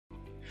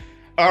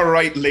All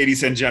right,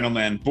 ladies and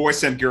gentlemen,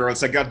 boys and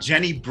girls, I got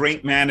Jenny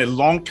Brinkmann, a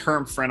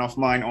long-term friend of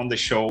mine on the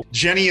show.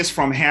 Jenny is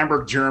from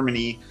Hamburg,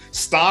 Germany,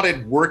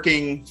 started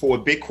working for a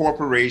big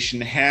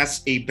corporation,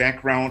 has a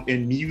background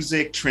in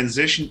music,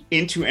 transitioned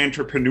into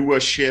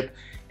entrepreneurship,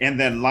 and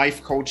then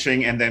life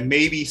coaching, and then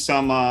maybe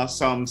some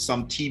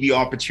TV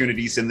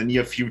opportunities in the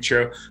near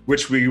future,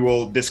 which we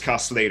will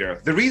discuss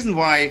later. The reason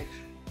why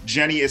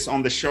Jenny is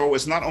on the show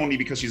is not only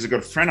because she's a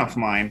good friend of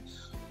mine,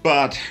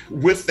 but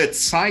with the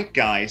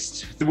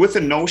zeitgeist, with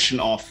the notion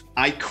of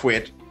I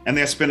quit, and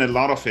there's been a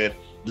lot of it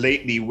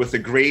lately with the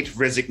great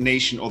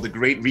resignation or the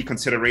great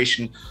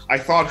reconsideration, I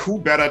thought who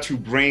better to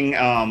bring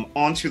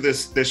onto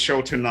this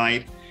show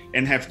tonight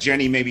and have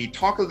Jenny maybe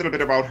talk a little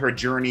bit about her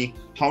journey,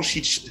 how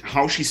she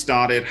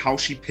started, how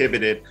she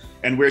pivoted,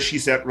 and where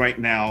she's at right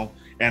now.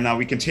 And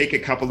we can take a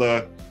couple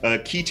of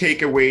key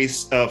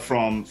takeaways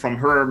from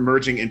her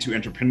merging into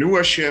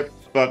entrepreneurship,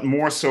 but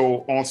more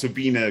so also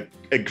being a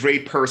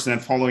great person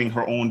and following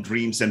her own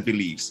dreams and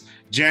beliefs.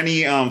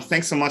 Jenny,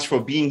 thanks so much for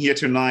being here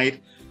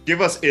tonight.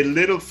 Give us a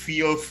little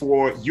feel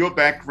for your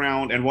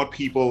background and what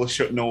people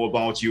should know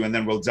about you, and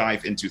then we'll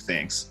dive into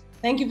things.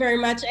 Thank you very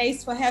much,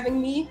 Ace, for having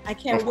me. I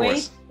can't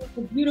wait. It's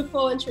a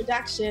beautiful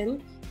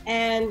introduction.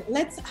 And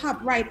let's hop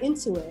right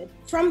into it.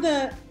 From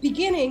the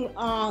beginning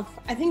of,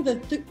 I think, the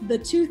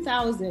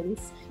 2000s,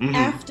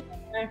 after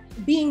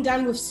being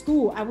done with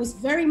school, I was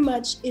very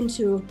much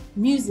into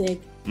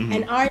music.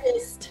 An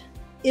artist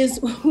is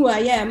who I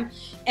am.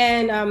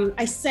 And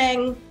I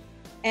sang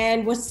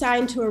and was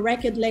signed to a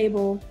record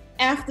label.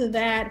 After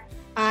that,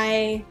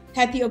 I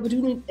had the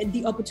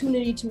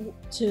opportunity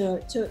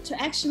to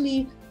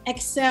actually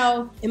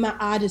excel in my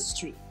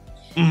artistry.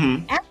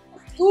 After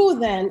school,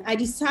 then I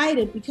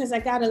decided, because I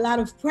got a lot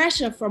of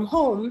pressure from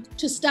home,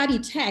 to study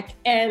tech.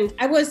 And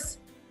I was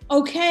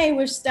okay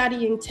with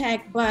studying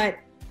tech, but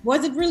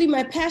was it really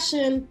my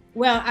passion?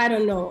 Well, I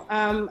don't know.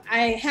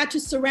 I had to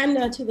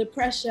surrender to the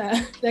pressure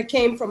that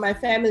came from my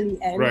family.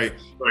 And right.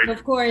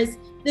 Of course,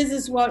 this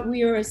is what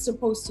we were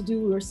supposed to do.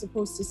 We were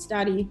supposed to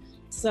study.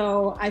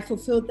 So I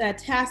fulfilled that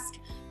task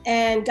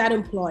and got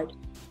employed.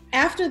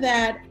 After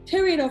that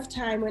period of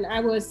time when I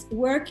was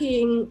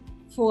working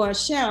for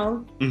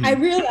Shell, I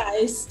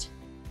realized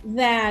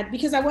that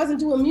because I wasn't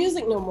doing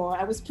music no more,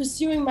 I was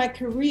pursuing my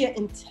career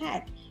in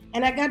tech,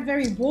 and I got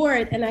very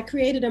bored, and I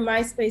created a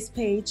MySpace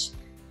page.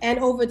 And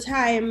over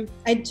time,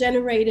 I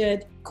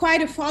generated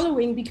quite a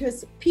following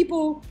because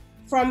people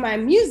from my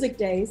music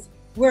days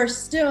were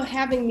still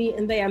having me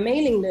in their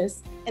mailing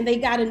list, and they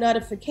got a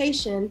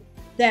notification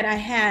that I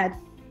had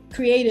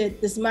created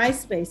this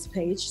MySpace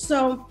page.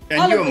 So,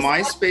 and your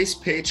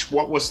MySpace page,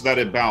 what was that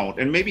about?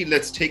 And maybe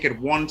let's take it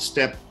one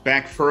step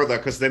back further,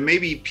 because there may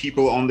be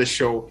people on the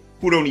show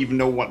who don't even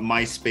know what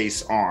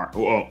MySpace are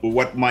or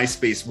what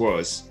MySpace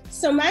was.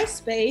 So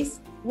MySpace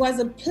was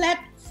a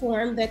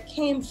platform that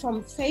came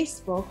from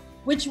Facebook,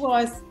 which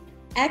was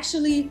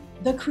actually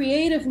the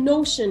creative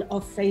notion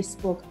of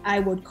Facebook, I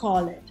would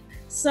call it.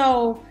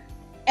 So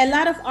a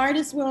lot of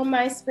artists were on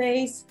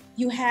MySpace.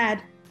 You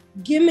had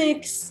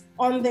gimmicks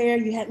on there,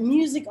 you had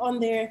music on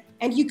there,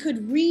 and you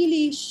could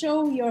really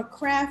show your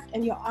craft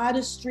and your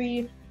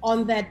artistry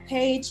on that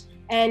page,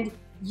 and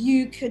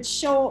you could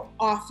show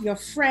off your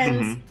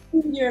friends,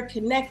 who you're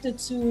connected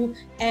to,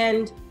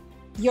 and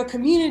your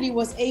community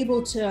was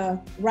able to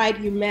write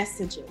you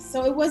messages.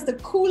 So it was the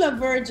cooler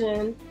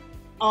version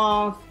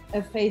of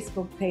a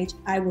Facebook page,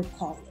 I would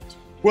call it.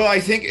 Well, I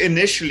think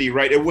initially,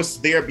 right, it was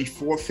there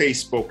before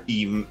Facebook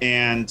even.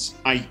 And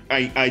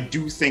I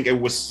do think it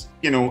was,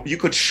 you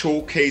could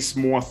showcase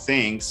more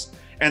things.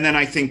 And then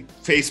I think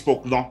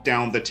Facebook locked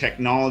down the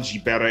technology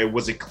better. It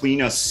was a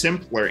cleaner,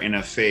 simpler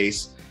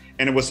interface,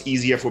 and it was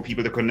easier for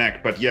people to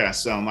connect. But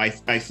yes, I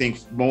think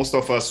most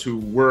of us who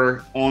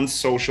were on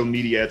social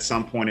media at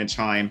some point in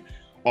time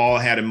all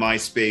had a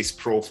MySpace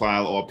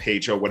profile or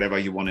page or whatever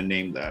you want to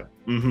name that.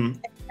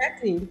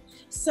 Exactly.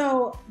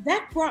 So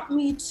that brought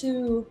me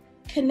to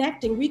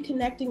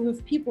reconnecting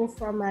with people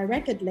from my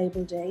record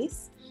label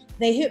days.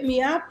 They hit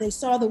me up, they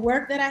saw the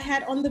work that I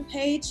had on the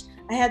page.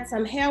 I had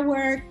some hair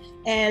work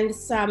and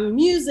some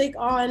music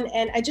on,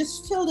 and I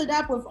just filled it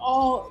up with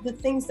all the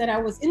things that I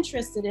was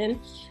interested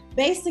in.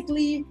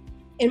 Basically,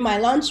 in my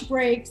lunch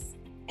breaks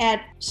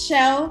at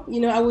Shell,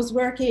 I was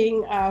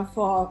working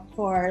for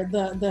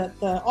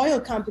the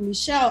oil company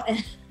Shell,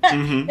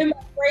 and in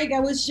my break, I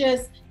was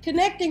just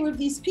connecting with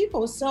these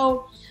people.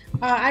 So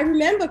I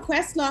remember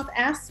Questlove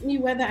asked me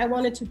whether I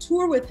wanted to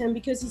tour with him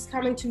because he's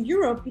coming to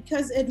Europe,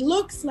 because it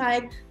looks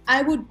like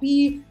I would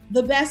be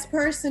the best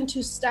person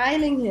to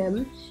styling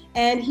him,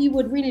 and he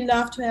would really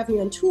love to have me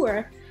on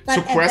tour. But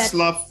so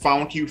Questlove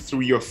found you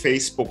through your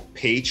Facebook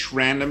page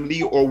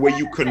randomly, or were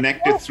you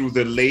connected through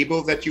the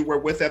label that you were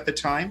with at the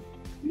time?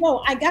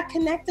 No, I got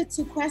connected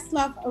to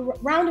Questlove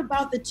around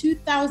about the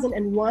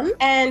 2001,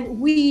 and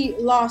we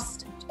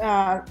lost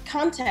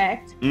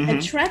contact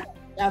and track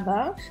each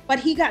other, but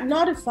he got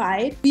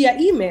notified via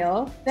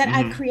email that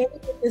I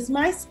created this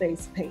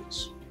MySpace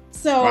page.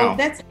 So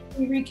that's how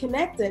we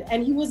reconnected,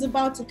 and he was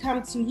about to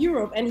come to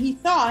Europe, and he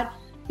thought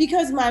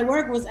because my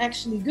work was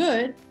actually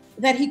good,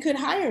 that he could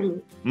hire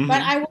me.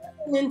 But I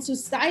wasn't into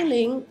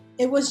styling.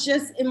 It was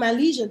just in my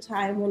leisure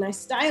time when I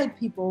styled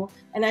people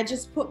and I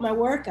just put my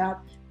work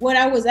up. What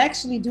I was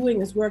actually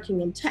doing is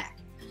working in tech.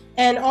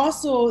 And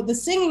also the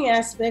singing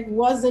aspect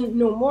wasn't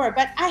no more,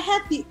 but I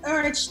had the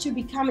urge to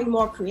becoming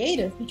more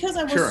creative because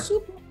I was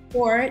super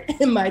bored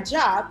in my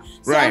job.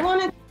 So I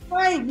wanted to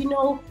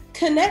find,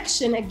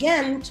 connection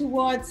again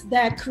towards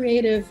that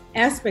creative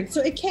aspect.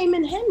 So it came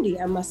in handy,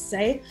 I must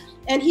say.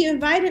 And he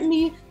invited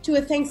me to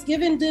a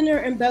Thanksgiving dinner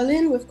in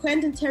Berlin with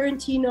Quentin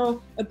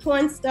Tarantino, a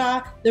porn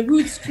star, the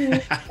Roots crew,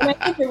 and I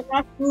think a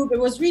rock group. It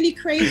was really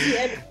crazy,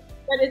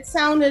 but it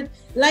sounded,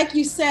 like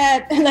you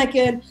said, like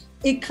an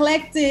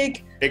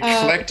eclectic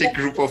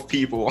group of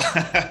people.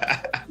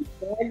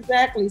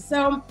 Exactly.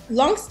 So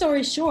long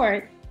story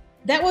short,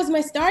 that was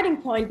my starting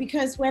point,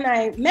 because when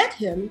I met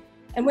him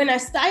and when I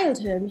styled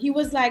him, he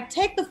was like,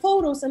 take the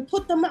photos and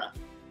put them up.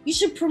 You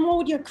should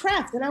promote your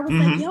craft. And I was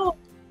like, yo,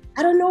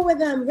 I don't know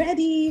whether I'm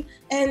ready.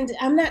 And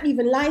I'm not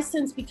even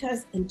licensed,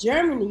 because in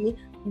Germany,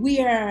 we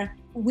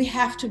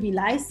have to be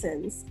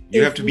licensed.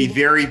 You have to be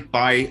very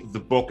by the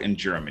book in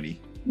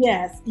Germany.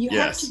 Yes, you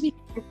have to be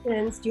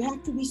licensed. You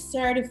have to be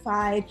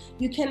certified.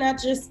 You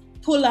cannot just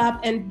pull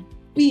up and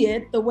be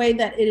it the way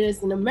that it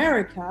is in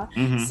America.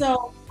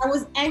 So I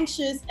was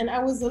anxious, and I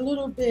was a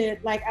little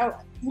bit like,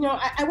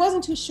 I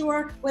wasn't too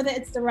sure whether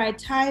it's the right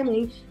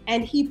timing,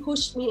 and he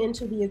pushed me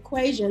into the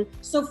equation.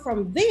 So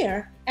from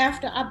there,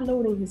 after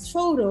uploading his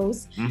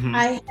photos,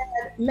 I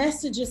had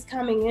messages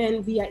coming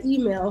in via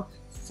email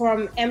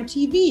from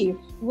MTV,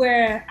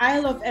 where I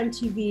love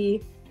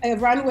MTV, a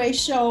runway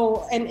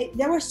show, and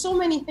there were so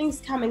many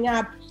things coming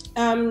up.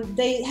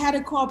 They had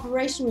a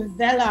cooperation with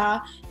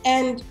Vella,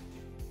 and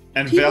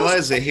Vella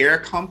is a hair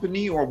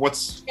company, or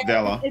what's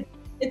Vella?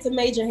 It's a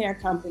major hair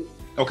company.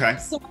 Okay.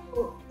 So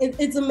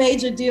it's a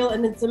major deal,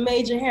 and it's a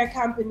major hair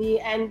company,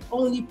 and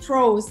only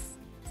pros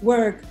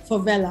work for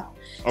Vella.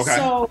 Okay.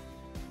 So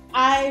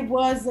I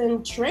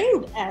wasn't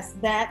trained as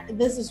that.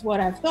 This is what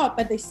I thought,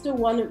 but they still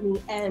wanted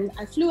me. And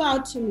I flew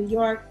out to New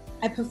York.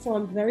 I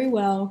performed very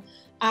well.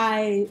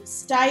 I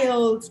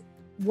styled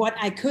what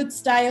I could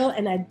style,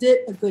 and I did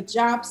a good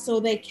job. So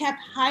they kept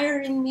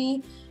hiring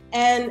me.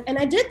 And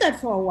I did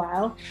that for a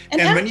while.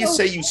 And when you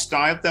say you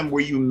styled them, were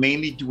you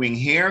mainly doing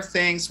hair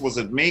things? Was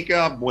it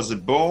makeup? Was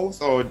it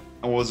both, or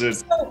was it?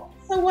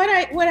 So what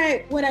I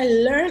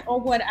learned, or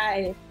what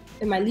I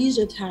in my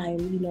leisure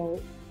time,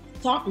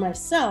 taught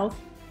myself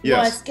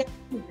was getting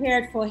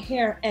prepared for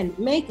hair and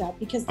makeup,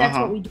 because that's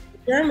what we do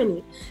in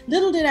Germany.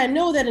 Little did I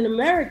know that in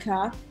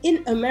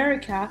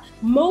America,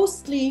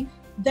 mostly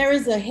there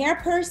is a hair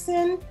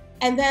person,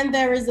 and then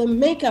there is a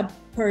makeup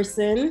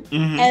person,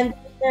 and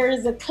there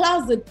is a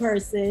closet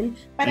person,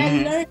 but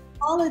I learned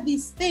all of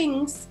these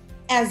things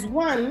as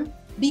one,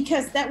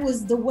 because that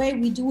was the way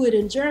we do it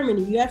in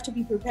Germany. You have to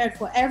be prepared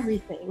for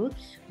everything,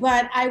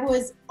 but I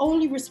was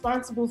only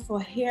responsible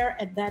for hair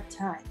at that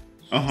time.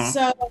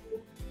 So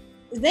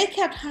they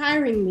kept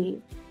hiring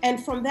me,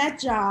 and from that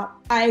job,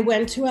 I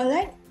went to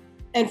LA.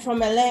 And from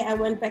LA, I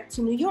went back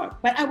to New York.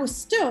 But I was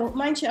still,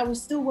 mind you, I was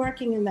still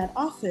working in that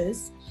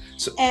office.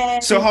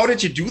 So how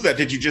did you do that?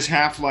 Did you just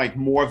have like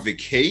more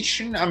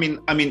vacation? I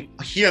mean,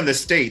 here in the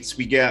States,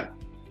 we get,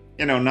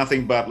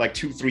 nothing but like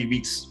 2-3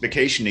 weeks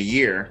vacation a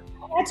year.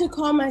 I had to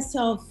call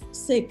myself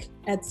sick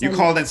at some. You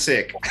called in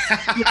sick.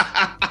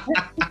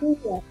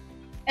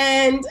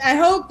 And I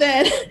hope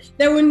that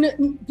there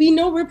will be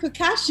no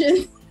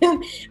repercussions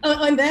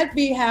on that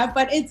behalf,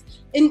 but it's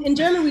in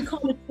German we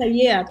call it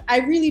verjährt. I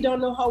really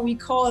don't know how we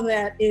call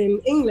that in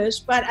English,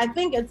 but I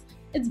think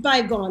it's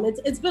bygone.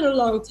 It's been a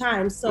long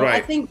time, so I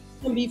think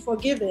it can be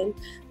forgiven.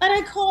 But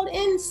I called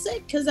in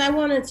sick because I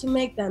wanted to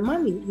make that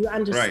money. You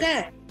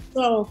understand?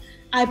 So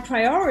I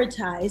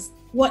prioritized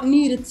what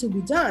needed to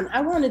be done. I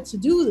wanted to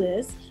do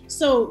this,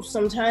 so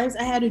sometimes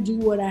I had to do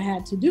what I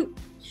had to do.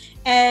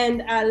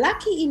 And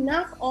lucky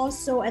enough,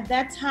 also at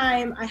that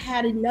time, I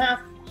had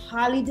enough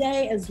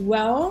holiday as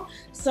well.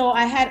 So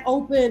I had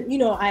open,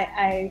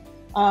 I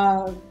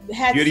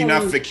had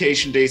enough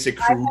vacation days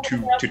accrued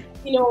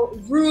to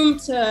room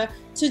to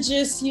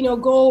just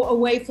go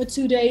away for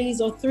 2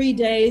 days or 3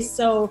 days.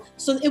 So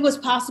it was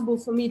possible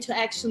for me to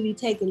actually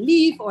take a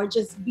leave or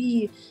just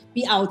be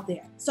out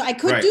there. So I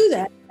could do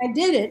that. I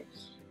did it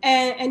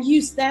and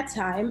used that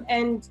time.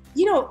 And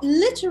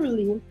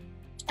literally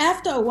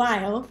after a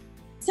while,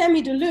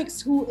 Sammy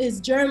Deluxe, who is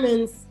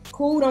German's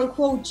quote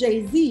unquote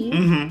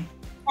Jay-Z,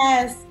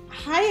 has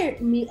hired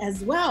me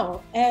as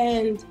well.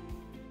 And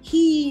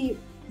he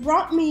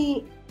brought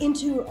me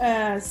into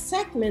a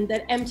segment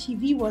that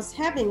MTV was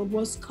having. It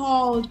was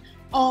called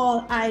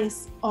All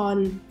Eyes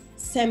on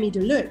Sammy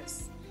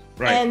Deluxe.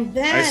 Right. And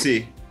that, I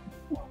see.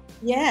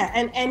 Yeah.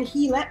 And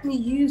he let me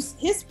use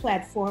his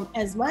platform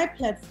as my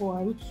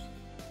platform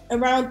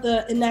around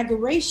the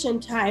inauguration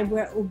time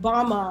where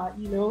Obama,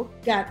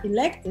 got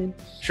elected.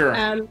 Sure.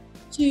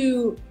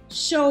 To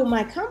show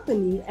my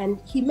company.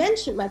 And he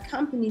mentioned my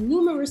company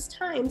numerous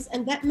times,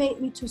 and that made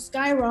me to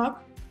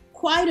skyrocket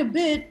quite a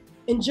bit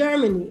in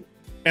Germany.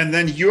 And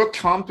then your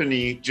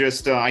company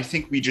just, I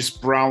think we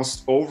just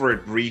browsed over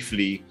it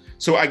briefly.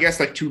 So I guess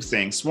like two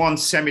things. One,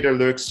 Semi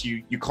Deluxe,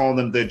 you call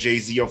them the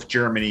Jay-Z of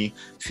Germany.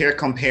 Fair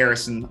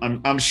comparison.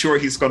 I'm sure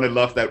he's going to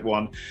love that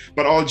one.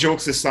 But all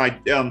jokes aside,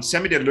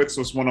 Semi Deluxe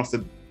was one of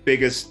the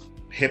biggest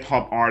hip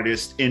hop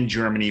artists in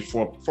Germany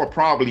for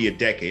probably a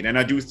decade. And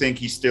I do think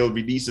he still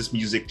releases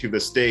music to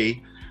this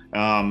day.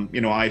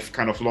 I've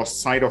kind of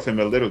lost sight of him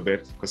a little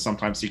bit because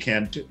sometimes you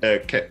can't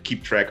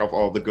keep track of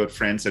all the good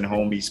friends and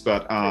homies.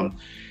 But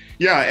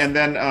yeah, and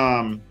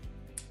then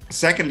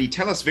secondly,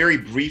 tell us very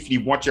briefly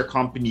what your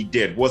company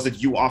did. Was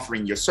it you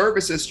offering your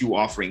services, you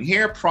offering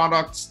hair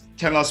products?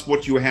 Tell us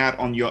what you had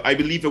on your, I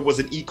believe it was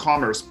an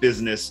e-commerce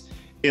business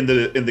in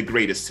the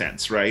greatest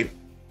sense, right?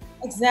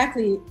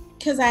 Exactly,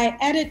 because I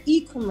added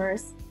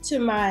e-commerce to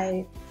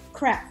my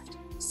craft.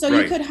 So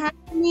you could hire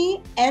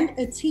me and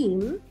a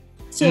team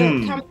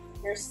to come to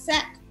your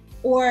set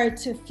or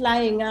to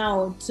flying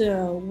out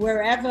to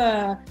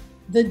wherever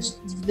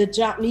the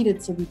job needed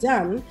to be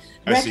done.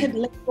 Record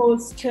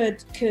labels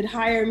could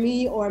hire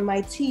me or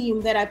my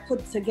team that I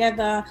put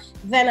together.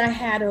 Then I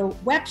had a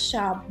web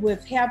shop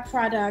with hair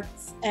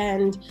products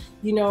and,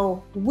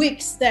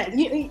 wigs that,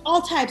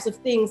 all types of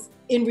things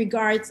in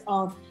regards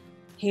of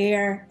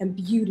hair and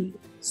beauty.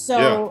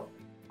 So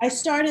I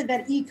started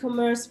that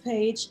e-commerce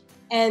page,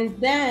 and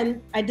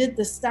then I did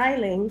the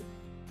styling,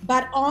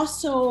 but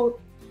also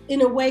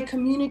in a way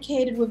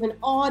communicated with an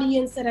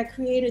audience that I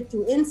created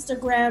through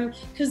Instagram,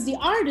 because the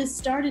artists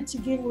started to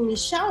give me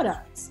shout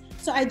outs.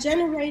 So I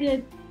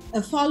generated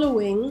a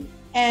following,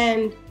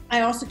 and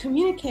I also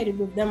communicated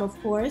with them, of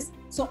course.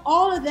 So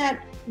all of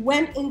that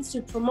went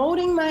into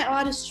promoting my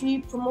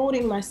artistry,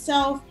 promoting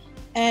myself,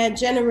 and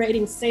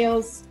generating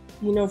sales,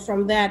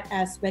 from that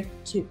aspect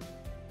too.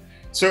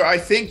 So I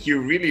think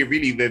you really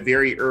were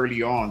very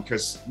early on,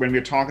 because when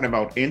we're talking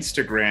about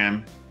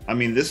Instagram, I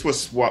mean, this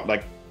was what,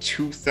 like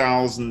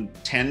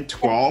 2010,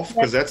 12?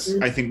 Because that's,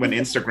 I think, when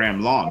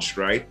Instagram launched,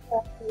 right?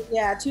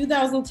 Yeah,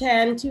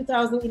 2010,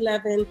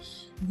 2011.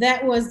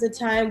 That was the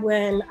time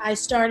when I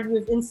started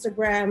with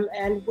Instagram,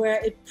 and where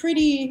it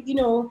pretty,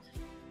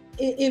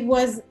 it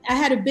was, I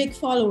had a big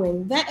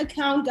following. That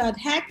account got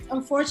hacked,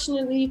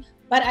 unfortunately,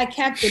 but I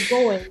kept it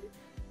going.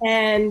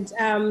 And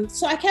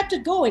so I kept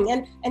it going.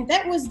 And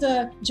that was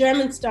the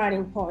German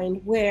starting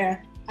point,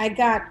 where I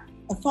got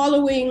a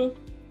following.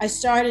 I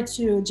started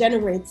to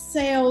generate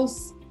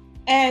sales.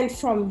 And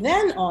from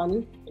then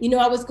on,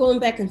 I was going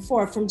back and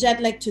forth from jet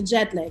lag to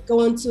jet lag,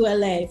 going to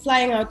LA,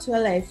 flying out to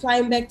LA,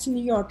 flying back to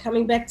New York,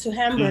 coming back to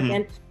Hamburg,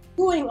 and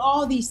doing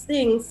all these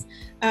things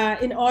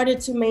in order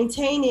to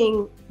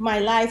maintaining my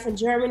life in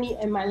Germany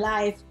and my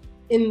life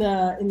in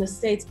the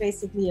States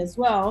basically as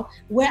well,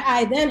 where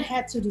I then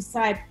had to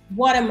decide,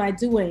 what am I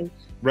doing?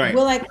 Right.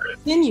 Will I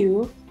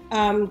continue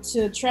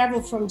to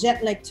travel from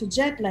jet lag to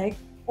jet lag,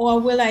 or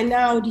will I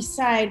now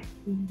decide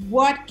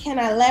what can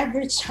I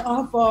leverage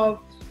off of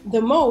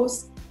the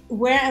most?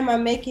 Where am I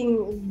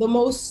making the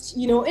most,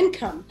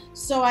 income?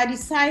 So I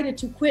decided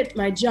to quit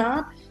my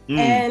job.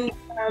 And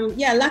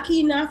lucky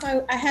enough,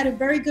 I had a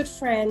very good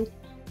friend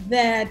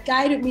that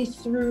guided me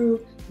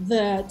through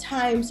the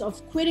times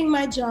of quitting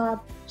my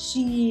job.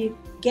 She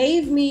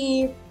gave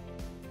me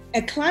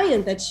a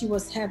client that she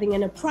was having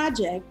in a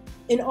project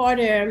in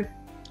order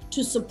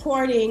to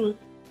supporting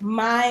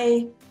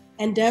my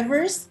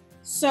endeavors.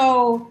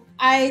 So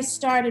I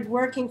started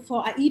working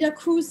for AIDA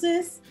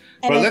Cruises.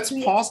 But let's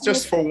pause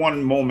just for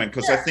one moment,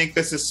 because I think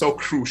this is so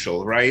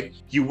crucial, right?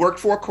 You worked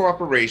for a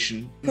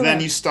corporation,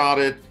 then you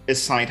started a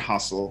side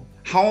hustle.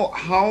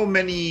 How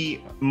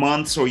many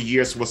months or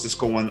years was this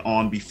going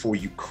on before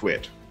you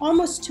quit?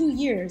 Almost 2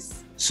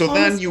 years. So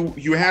then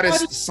you had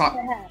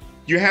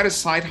a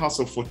side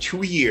hustle for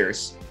 2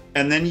 years,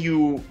 and then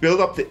you build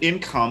up the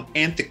income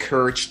and the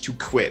courage to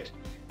quit.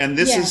 And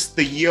this is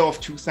the year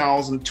of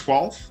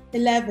 2012?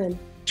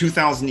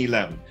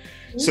 2011.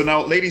 So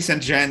now, ladies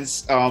and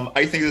gents,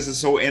 I think this is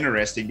so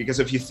interesting, because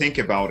if you think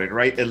about it,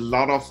 right, a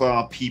lot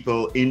of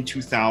people in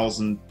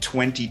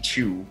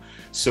 2022,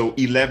 so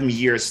 11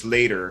 years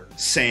later,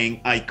 saying,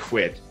 I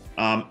quit.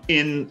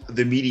 In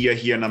the media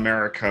here in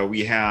America,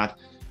 we had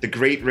the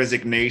Great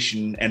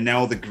Resignation and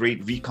now the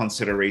Great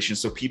Reconsideration.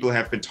 So people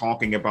have been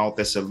talking about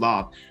this a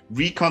lot,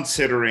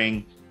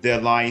 reconsidering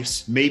their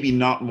lives, maybe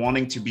not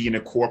wanting to be in a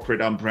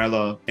corporate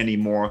umbrella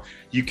anymore.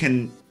 You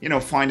can,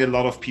 find a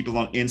lot of people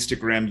on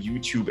Instagram,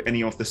 YouTube,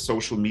 any of the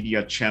social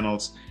media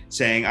channels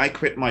saying, I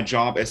quit my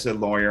job as a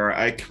lawyer.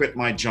 I quit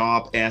my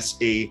job as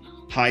a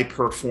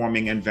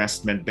high-performing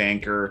investment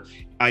banker.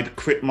 I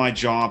quit my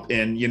job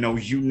in, you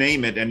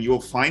name it, and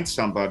you'll find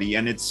somebody.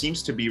 And it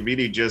seems to be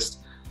really just,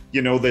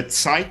 the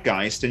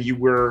zeitgeist, and you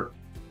were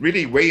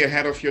really way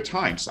ahead of your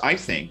times, I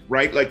think,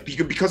 right? Like,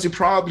 because you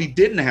probably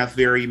didn't have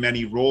very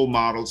many role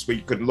models where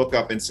you could look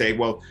up and say,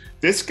 well,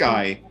 this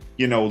guy,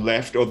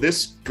 left, or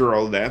this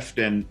girl left,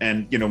 and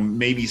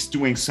maybe is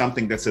doing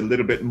something that's a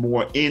little bit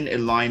more in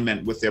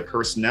alignment with their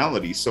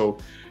personality. So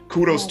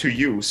kudos to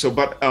you. So,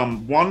 but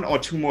one or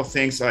two more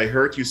things I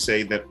heard you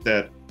say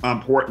that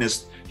important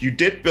is you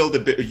did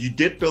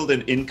build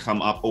an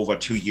income up over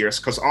 2 years,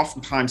 because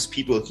oftentimes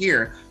people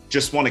here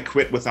just want to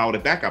quit without a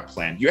backup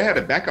plan. You had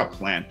a backup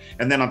plan.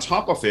 And then on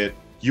top of it,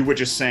 you were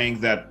just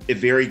saying that a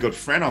very good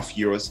friend of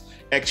yours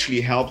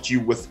actually helped you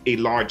with a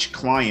large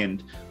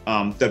client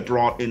that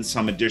brought in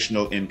some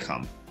additional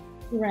income.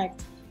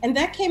 Correct. And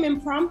that came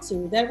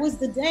impromptu. That was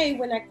the day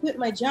when I quit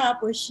my job,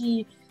 where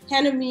she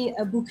handed me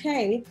a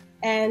bouquet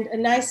and a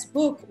nice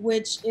book,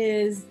 which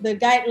is the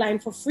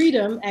guideline for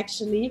freedom,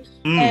 actually.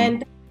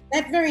 And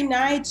that very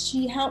night,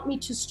 she helped me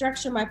to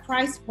structure my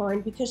price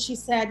point, because she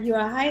said, you're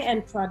a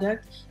high-end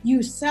product,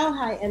 you sell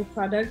high-end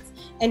products,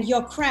 and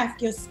your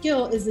craft, your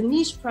skill is a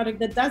niche product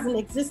that doesn't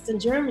exist in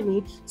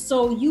Germany.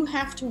 So you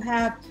have to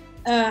have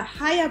a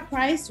higher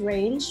price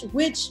range,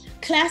 which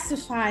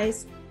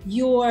classifies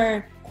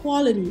your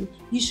quality.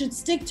 You should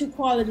stick to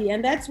quality.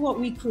 And that's what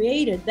we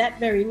created that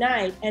very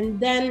night. And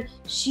then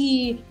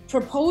she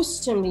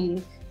proposed to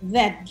me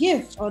that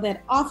gift or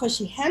that offer.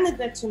 She handed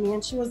that to me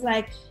and she was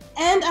like,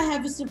 and I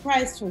have a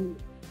surprise for you.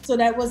 So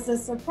that was the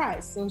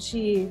surprise. So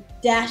she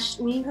dashed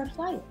me her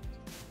client,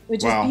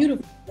 which is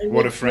beautiful.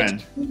 What a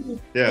friend.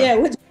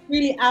 Which is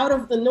really out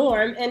of the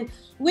norm, and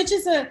which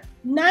is a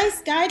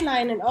nice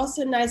guideline and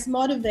also a nice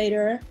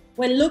motivator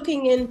when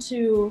looking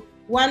into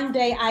one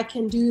day I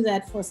can do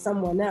that for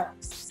someone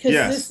else,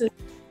 because this is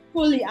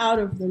fully out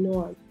of the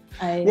norm.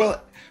 And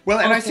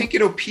I think,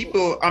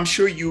 people, I'm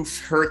sure you've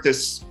heard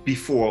this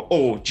before.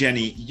 Oh,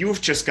 Jenny, you've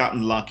just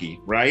gotten lucky,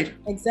 right?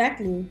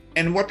 Exactly.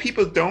 And what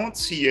people don't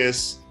see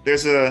is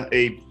there's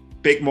a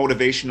big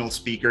motivational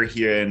speaker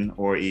here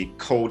or a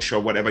coach or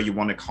whatever you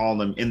want to call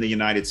them in the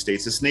United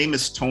States. His name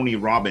is Tony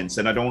Robbins,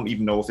 and I don't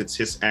even know if it's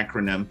his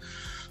acronym,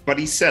 but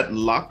he said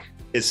luck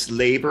is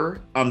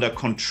labor under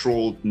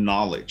controlled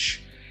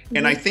knowledge.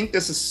 And I think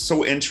this is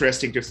so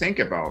interesting to think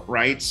about,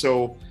 right?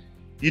 So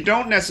you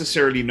don't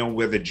necessarily know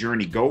where the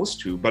journey goes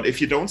to, but if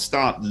you don't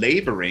start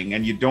laboring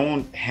and you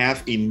don't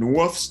have a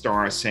North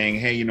Star saying,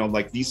 hey,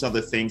 like these are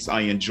the things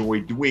I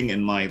enjoy doing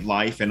in my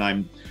life, and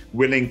I'm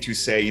willing to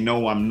say,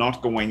 I'm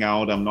not going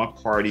out, I'm not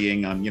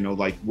partying, I'm,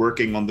 like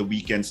working on the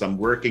weekends, I'm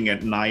working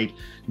at night,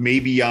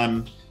 maybe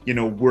I'm,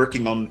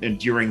 working on and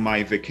during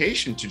my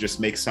vacation to just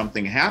make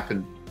something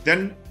happen,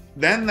 then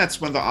that's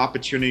when the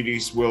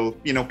opportunities will,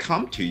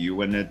 come to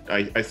you. And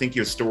I think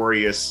your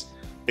story is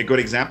a good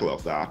example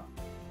of that.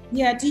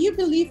 Yeah. Do you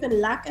believe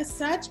in luck as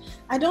such?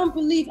 I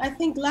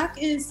think luck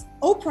is,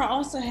 Oprah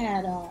also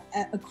had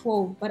a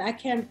quote, but I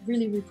can't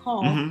really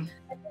recall. I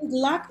think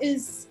luck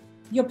is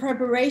your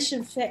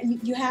preparation.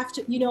 You have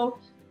to,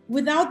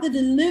 without the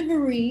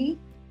delivery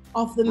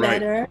of the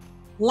matter,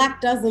 luck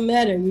doesn't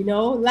matter,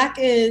 Luck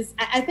is,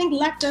 I think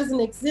luck doesn't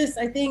exist.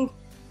 I think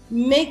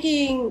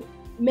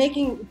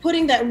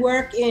putting that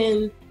work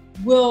in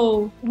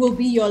will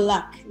be your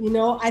luck.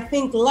 I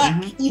think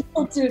luck,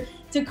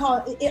 to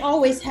call it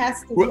always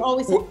has to, you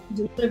always have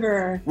to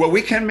deliver. Well,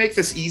 we can make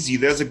this easy.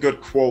 There's a good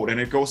quote, and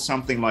it goes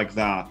something like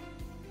that: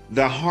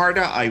 the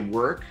harder I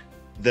work,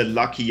 the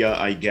luckier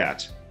I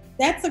get.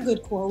 That's a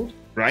good quote.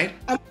 Right?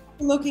 I'm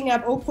looking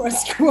up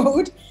Oprah's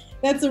quote.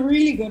 That's a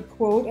really good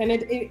quote, and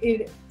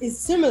it is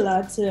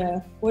similar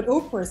to what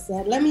Oprah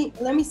said. Let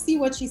me see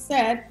what she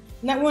said.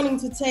 Not wanting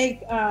to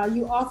take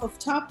you off of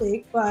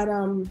topic, but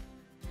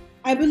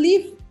I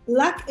believe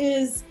luck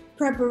is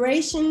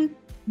preparation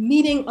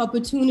meeting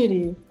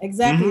opportunity.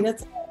 Exactly.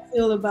 That's how I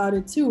feel about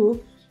it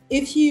too.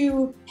 If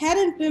you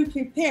hadn't been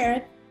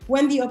prepared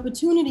when the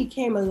opportunity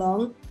came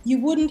along, you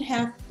wouldn't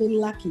have been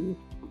lucky.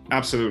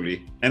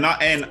 Absolutely. And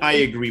I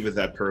agree with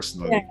that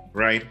personally,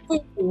 right?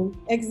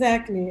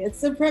 Exactly.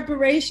 It's a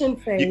preparation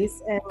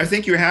phase. I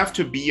think you have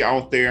to be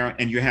out there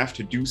and you have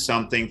to do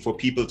something for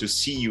people to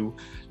see you.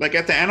 Like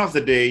at the end of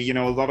the day, a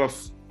lot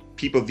of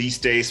people these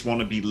days want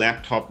to be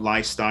laptop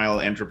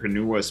lifestyle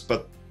entrepreneurs,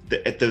 but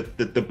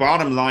the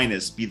bottom line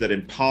is, be that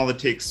in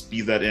politics,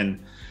 be that in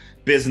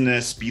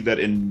business, be that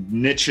in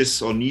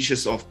niches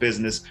of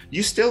business,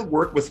 you still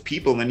work with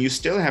people and you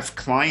still have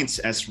clients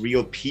as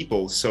real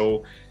people.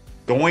 So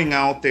going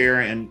out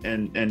there and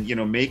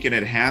making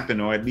it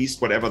happen, or at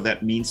least whatever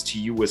that means to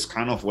you, is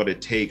kind of what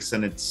it takes.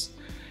 And it's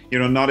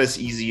not as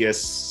easy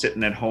as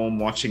sitting at home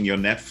watching your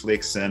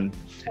Netflix and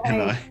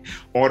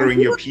ordering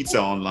your pizza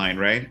online,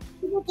 right?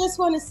 People just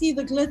want to see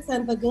the glitz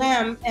and the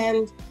glam,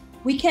 and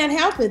we can't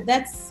help it.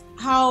 That's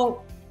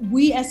how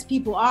we as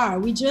people are.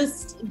 We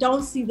just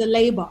don't see the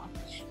labor.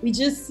 We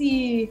just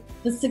see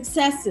the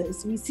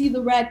successes. We see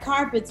the red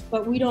carpets,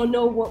 but we don't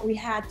know what we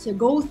had to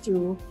go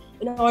through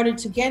in order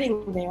to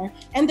getting there.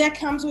 And that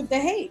comes with the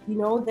hate,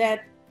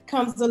 that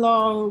comes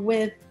along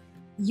with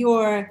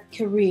your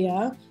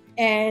career.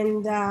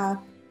 And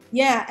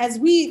as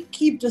we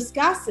keep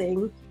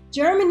discussing,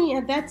 Germany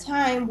at that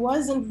time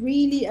wasn't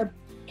really a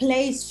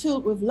place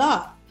filled with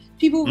love.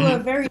 People were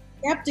very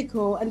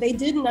skeptical, and they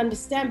didn't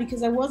understand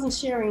because I wasn't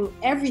sharing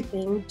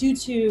everything due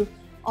to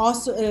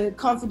also a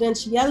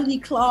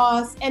confidentiality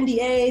clause,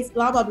 NDAs,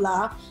 blah, blah,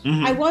 blah.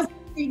 I wasn't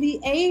really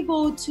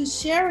able to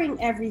sharing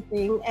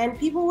everything, and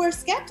people were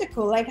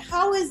skeptical. Like,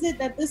 how is it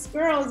that this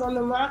girl is on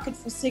the market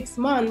for 6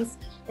 months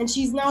and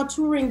she's now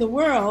touring the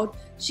world?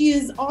 She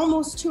is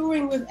almost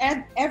touring with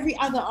every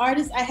other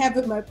artist I have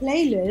in my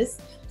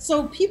playlist.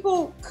 So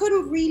people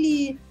couldn't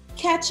really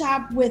catch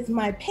up with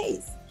my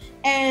pace.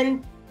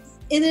 And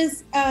it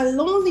is a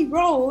lonely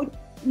road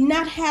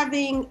not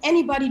having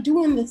anybody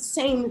doing the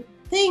same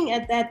thing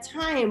at that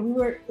time. We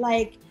were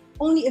like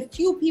only a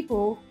few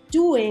people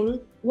doing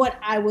what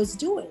I was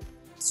doing.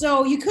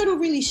 So you couldn't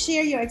really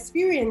share your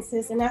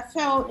experiences. And I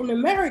felt in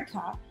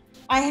America,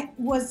 I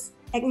was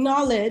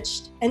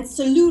acknowledged and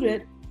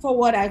saluted for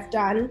what I've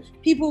done.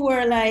 People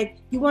were like,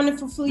 you want to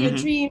fulfill your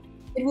dream?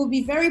 It will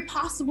be very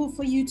possible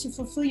for you to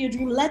fulfill your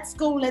dream. Let's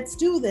go, let's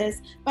do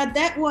this. But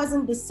that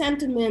wasn't the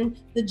sentiment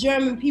the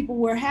German people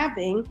were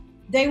having.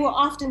 They were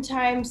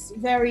oftentimes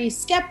very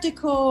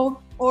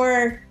skeptical,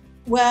 or,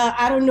 well,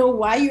 I don't know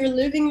why you're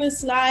living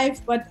this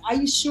life, but are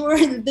you sure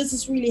that this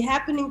is really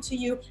happening to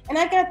you? And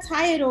I got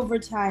tired over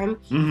time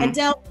and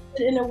dealt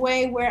with it in a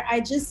way where I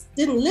just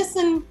didn't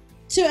listen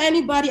to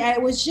anybody. I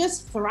was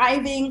just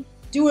thriving,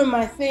 doing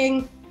my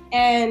thing,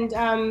 and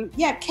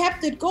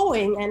kept it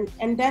going.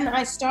 And then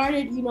I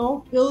started,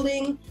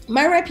 building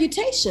my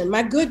reputation,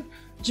 my good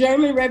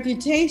German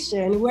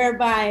reputation,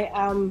 whereby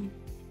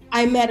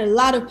I met a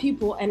lot of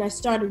people and I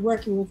started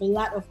working with a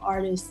lot of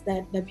artists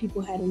that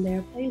people had in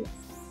their playlists.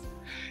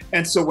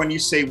 And so when you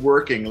say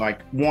working, like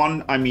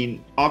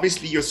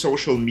obviously your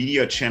social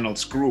media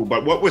channels grew,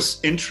 but what was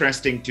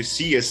interesting to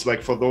see is,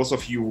 like, for those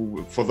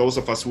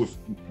of us who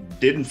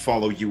didn't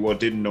follow you or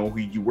didn't know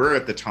who you were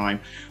at the time,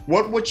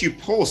 what would you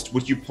post?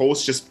 Would you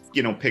post just,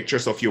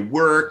 pictures of your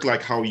work,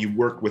 like how you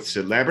work with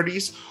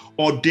celebrities?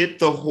 Or did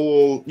the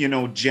whole,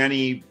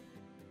 Jenny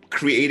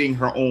creating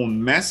her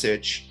own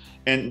message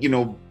and,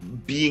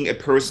 being a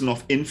person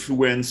of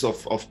influence,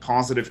 of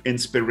positive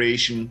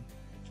inspiration,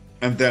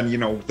 and then,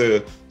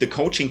 the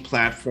coaching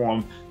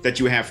platform that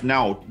you have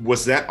now,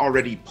 was that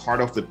already part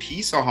of the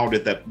piece, or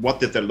what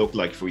did that look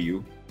like for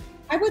you?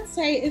 I would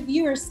say if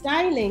you are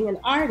styling an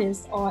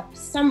artist or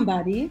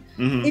somebody,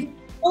 it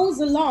goes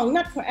along,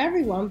 not for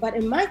everyone, but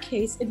in my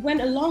case, it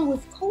went along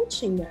with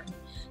coaching them.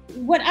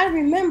 What I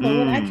remember,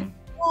 what I can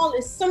recall,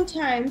 is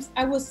sometimes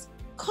I was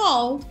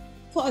called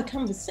for a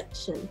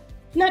conversation,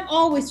 not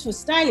always for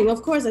styling.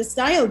 Of course, I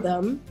styled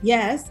them,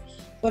 yes,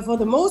 but for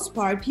the most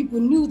part, people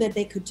knew that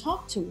they could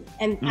talk to me,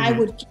 and I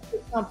would keep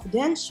it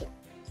confidential.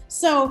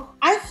 So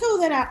I feel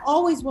that I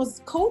always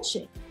was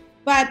coaching,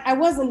 but I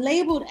wasn't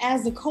labeled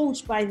as a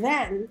coach by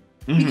then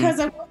because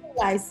I wasn't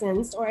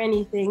licensed or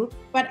anything.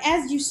 But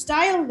as you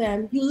style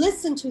them, you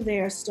listen to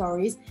their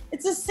stories.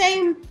 It's the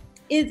same.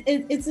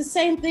 It's the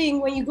same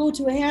thing when you go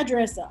to a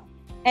hairdresser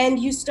and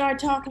you start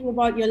talking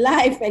about your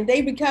life, and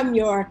they become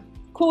your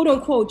quote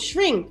unquote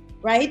shrink,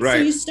 right? So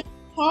you start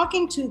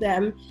talking to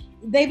them.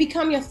 They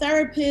become your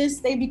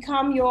therapist, they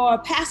become your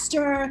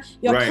pastor,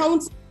 your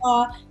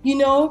counselor,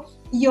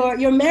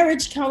 your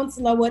marriage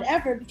counselor,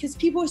 whatever, because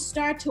people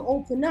start to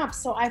open up.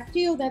 So I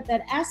feel that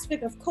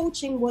aspect of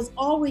coaching was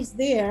always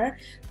there,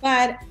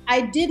 but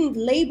I didn't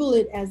label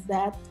it as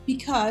that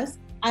because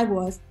I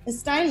was a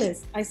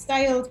stylist.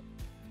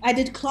 I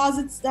did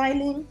closet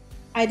styling,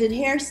 I did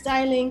hair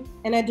styling,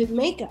 and I did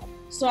makeup.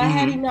 So I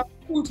had enough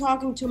room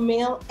talking to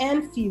male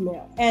and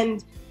female,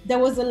 and there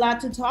was a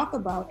lot to talk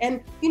about.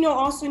 And,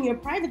 also in your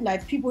private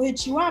life, people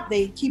hit you up,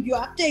 they keep you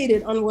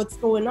updated on what's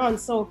going on.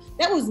 So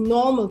that was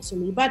normal to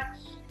me. But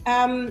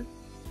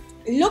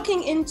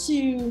looking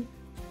into,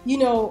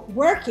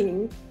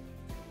 working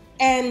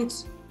and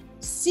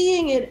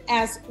seeing it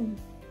as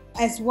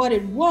what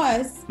it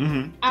was,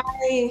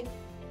 I,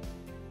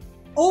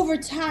 over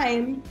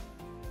time,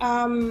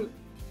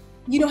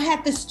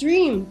 had this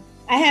dream.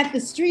 I had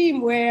this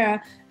dream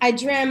where I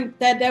dreamt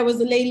that there was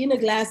a lady in a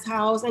glass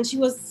house and she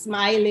was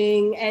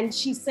smiling, and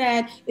she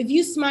said, if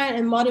you smile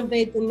and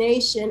motivate the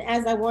nation,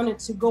 as I wanted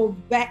to go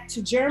back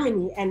to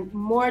Germany and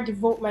more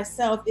devote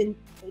myself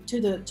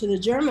to the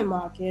German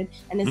market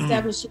and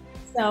establish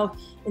myself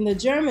in the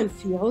German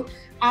field,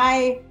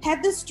 I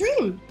had this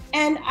dream.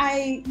 And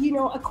I,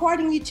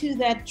 accordingly to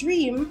that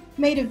dream,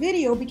 made a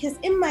video, because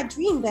in my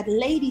dream, that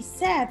lady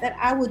said that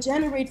I would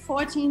generate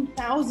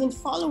 14,000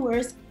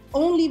 followers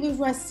only with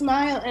my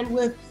smile and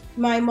with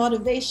my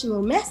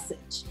motivational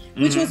message,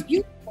 which was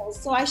beautiful.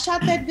 So I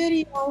shot that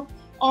video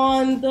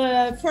on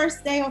the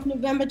first day of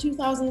November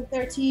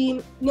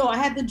 2013. No, I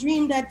had the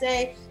dream that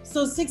day.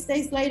 So 6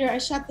 days later, I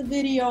shot the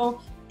video,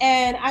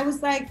 and I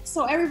was like,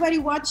 so everybody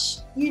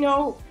watch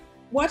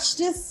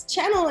this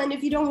channel, and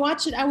if you don't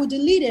watch it, I will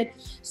delete it.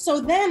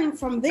 So then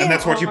from there, and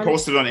that's what you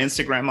posted on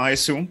Instagram, I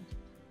assume?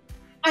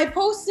 I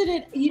posted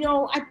it,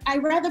 I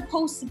rather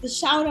posted the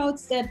shout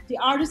outs that the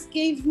artist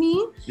gave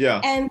me. Yeah.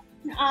 And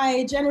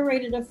I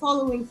generated a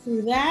following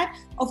through that.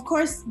 Of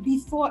course,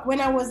 before, when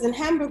I was in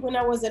Hamburg, when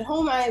I was at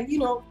home, I,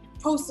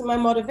 posted my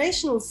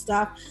motivational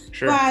stuff.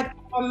 Sure. But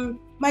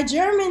my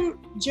German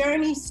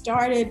journey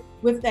started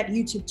with that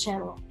YouTube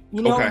channel.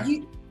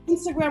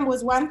 Instagram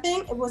was one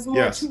thing. It was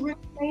more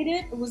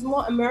tourist-related. It was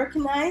more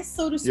Americanized,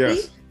 so to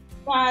speak.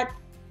 but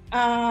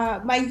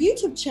my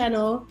YouTube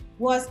channel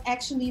was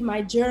actually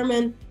my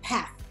German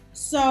path.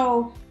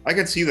 So I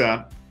can see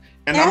that.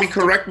 And I mean,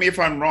 correct me if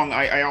I'm wrong.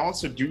 I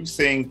also do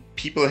think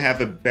people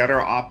have a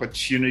better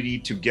opportunity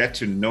to get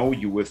to know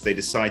you if they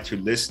decide to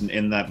listen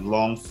in that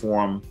long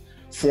form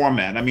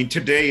format. I mean,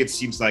 today it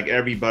seems like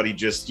everybody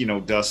just,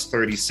 does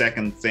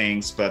 30-second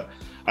things, but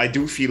I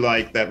do feel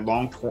like that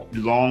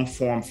long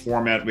form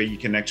format where you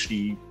can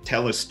actually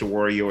tell a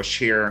story or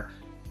share,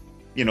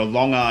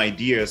 longer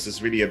ideas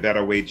is really a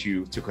better way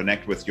to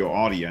connect with your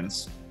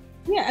audience.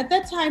 Yeah, at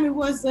that time it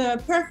was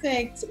a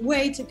perfect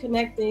way to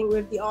connecting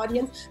with the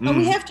audience. But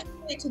we have to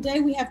say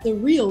today we have the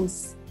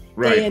Reels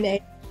day and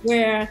age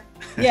where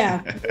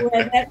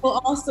that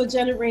will also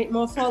generate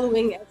more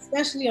following,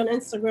 especially on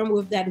Instagram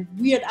with that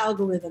weird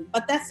algorithm.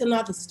 But that's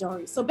another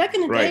story. So back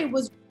in the day, it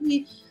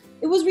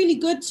was really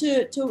good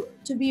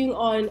to being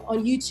on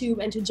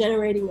YouTube and to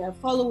generating a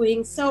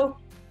following. So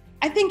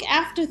I think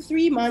after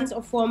 3 months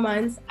or 4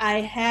 months,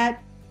 I had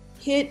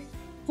hit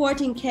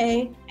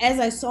 14K as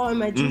I saw in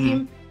my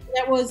dream.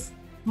 That was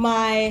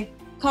my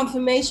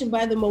confirmation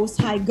by the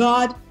Most High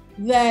God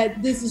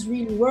that this is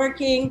really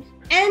working.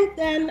 And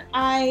then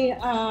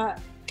I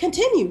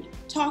continued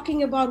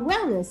talking about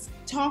wellness,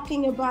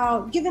 talking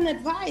about giving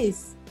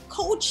advice,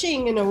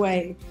 coaching in a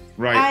way.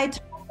 I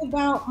talked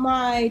about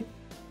my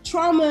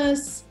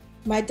traumas,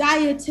 my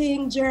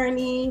dieting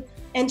journey,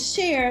 and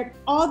shared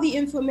all the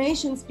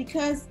informations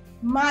because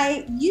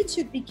my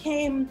YouTube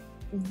became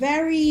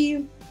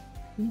very,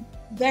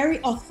 very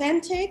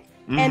authentic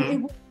and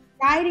it was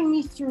guiding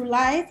me through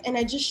life, and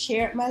I just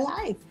shared my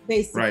life,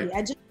 basically.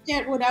 I just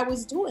shared what I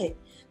was doing.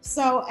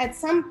 So at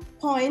some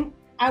point,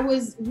 I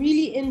was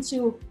really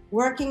into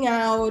working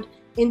out,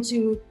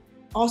 into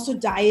also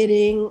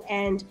dieting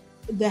and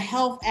the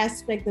health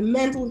aspect, the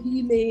mental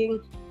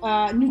healing,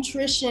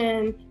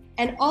 nutrition,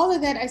 and all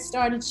of that I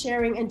started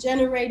sharing and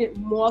generated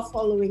more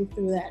following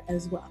through that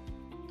as well.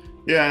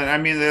 Yeah, I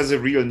mean, there's a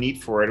real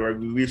need for it.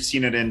 We've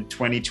seen it in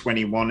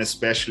 2021,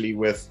 especially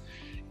with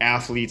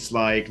athletes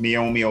like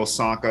Naomi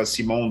Osaka,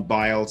 Simone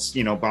Biles,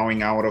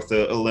 bowing out of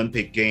the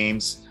Olympic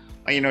Games,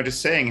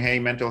 just saying, hey,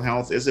 mental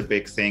health is a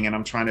big thing and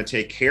I'm trying to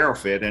take care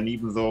of it. And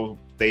even though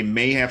they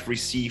may have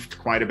received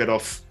quite a bit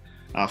of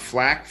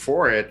flack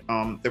for it,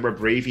 they were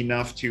brave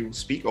enough to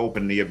speak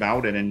openly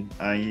about it. And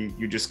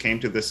you just came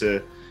to this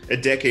a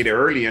decade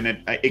early. And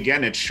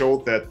it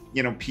showed that,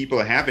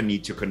 people have a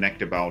need to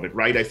connect about it,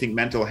 right? I think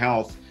mental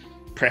health,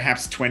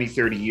 perhaps 20,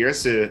 30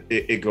 years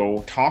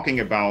ago, talking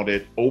about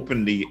it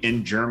openly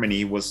in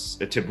Germany was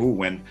a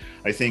taboo. And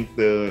I think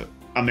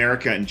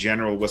America in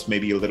general was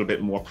maybe a little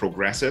bit more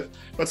progressive,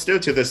 but still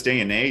to this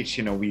day and age,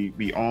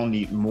 we all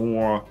need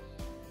more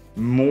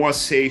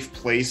safe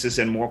places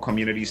and more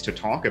communities to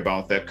talk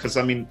about that. Because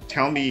I mean,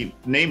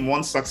 name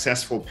one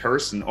successful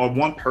person or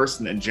one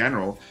person in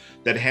general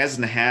that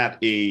hasn't had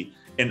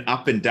an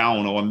up and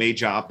down or a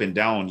major up and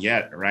down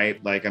yet,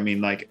 right? Like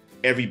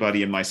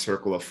everybody in my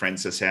circle of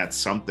friends has had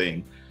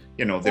something,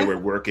 they were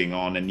working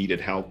on and needed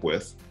help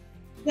with.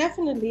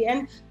 Definitely.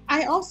 And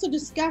I also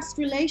discussed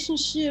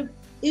relationship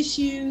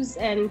issues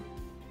and,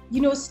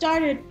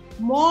 started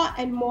more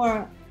and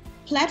more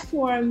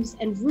platforms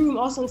and room.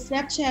 Also on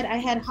Snapchat, I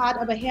had Hart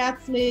aber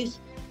herzlich,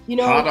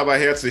 Hart aber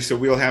herzlich, so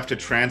we'll have to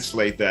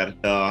translate that.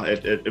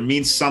 It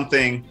means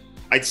something,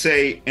 I'd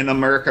say in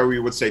America, we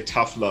would say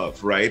tough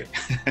love, right?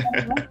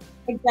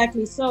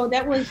 Exactly. So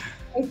that was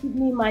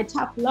basically my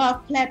tough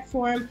love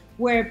platform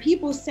where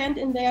people sent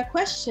in their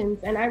questions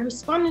and I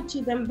responded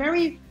to them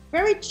very,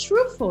 very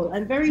truthful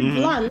and very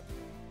blunt,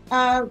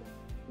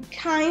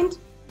 kind,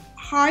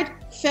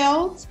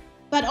 heartfelt,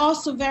 but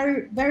also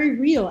very, very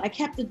real. I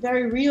kept it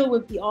very real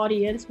with the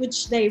audience,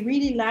 which they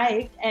really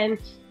liked. And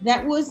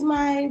that was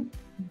my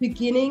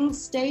beginning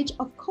stage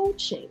of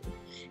coaching.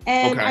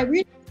 And I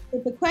realized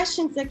that the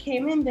questions that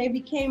came in, they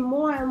became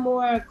more and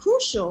more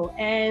crucial.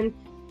 And,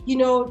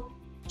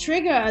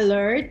 trigger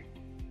alert,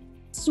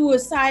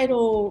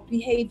 suicidal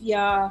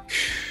behavior,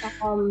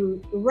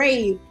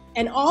 rape,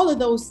 and all of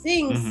those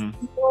things,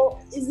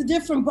 is a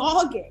different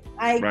ballgame.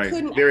 I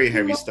couldn't. Very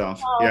heavy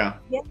stuff. Yeah.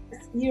 Yes,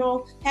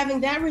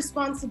 having that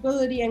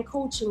responsibility and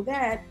coaching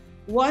that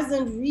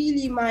wasn't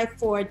really my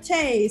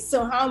forte.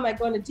 So how am I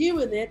going to deal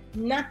with it?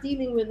 Not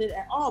dealing with it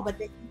at all. But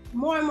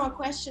more and more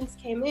questions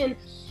came in,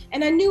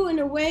 and I knew in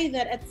a way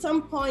that at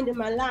some point in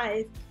my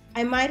life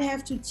I might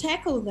have to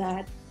tackle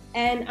that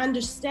and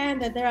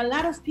understand that there are a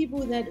lot of people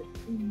that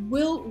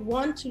will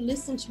want to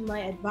listen to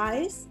my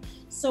advice.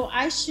 So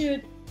I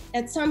should,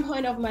 at some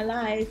point of my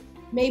life,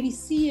 maybe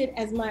see it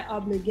as my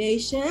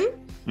obligation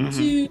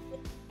to,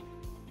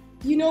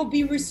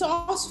 be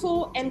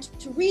resourceful and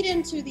to read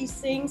into these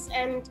things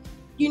and,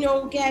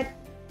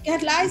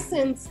 get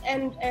licensed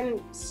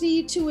and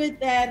see to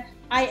it that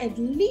I at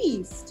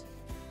least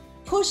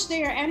push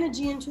their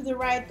energy into the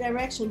right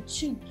direction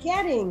to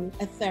getting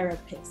a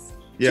therapist,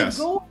 to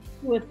go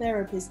to a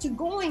therapist, to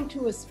going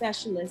to a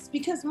specialist.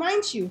 Because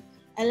mind you,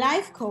 a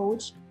life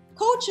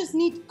coaches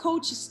need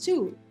coaches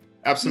too.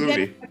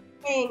 Absolutely.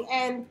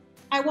 And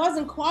I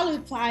wasn't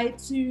qualified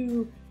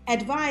to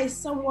advise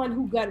someone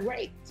who got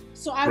raped.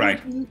 So I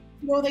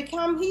would, they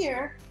come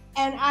here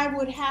and I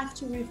would have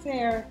to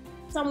refer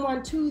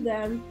someone to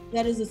them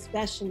that is a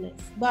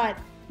specialist. But,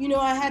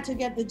 I had to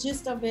get the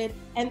gist of it.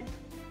 And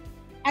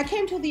I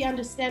came to the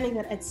understanding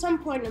that at some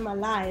point in my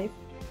life,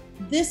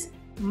 this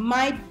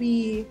might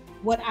be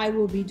what I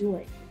will be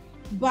doing.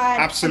 But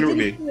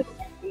absolutely,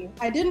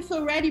 I didn't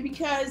feel ready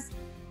because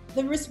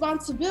the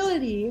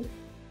responsibility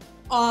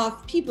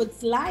of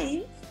people's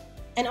life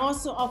and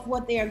also of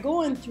what they are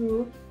going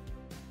through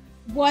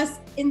was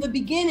in the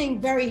beginning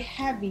very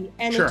heavy,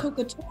 and it took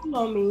a toll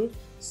on me.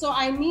 So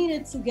I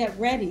needed to get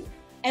ready.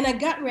 And I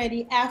got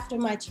ready after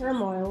my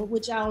turmoil,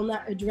 which I will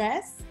not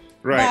address.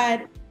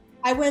 But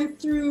I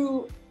went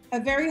through a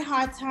very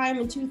hard time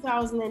in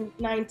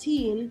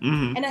 2019,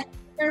 and I had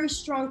a very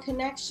strong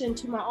connection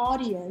to my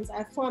audience.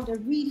 I formed a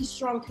really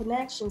strong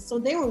connection. So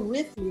they were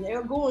with me, they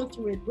were going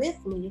through it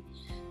with me.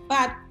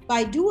 But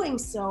by doing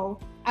so,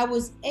 I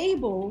was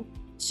able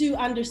to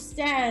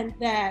understand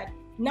that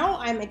now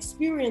I'm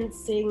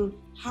experiencing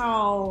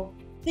how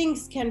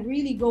things can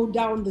really go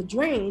down the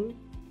drain,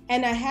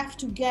 and I have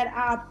to get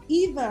up.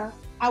 Either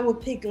I will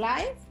pick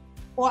life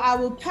or I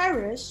will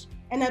perish,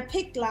 and I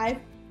picked life.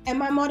 And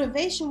my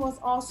motivation was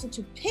also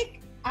to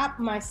pick up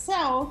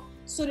myself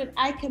so that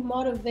I can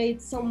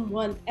motivate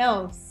someone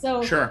else.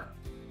 So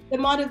the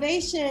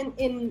motivation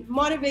in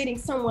motivating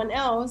someone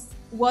else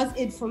was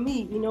it for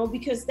me,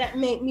 because that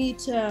made me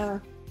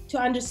to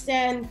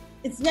understand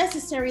it's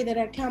necessary that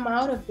I come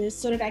out of this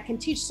so that I can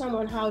teach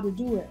someone how to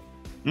do it.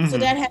 So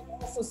that has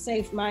also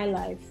saved my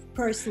life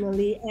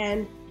personally.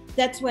 And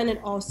that's when it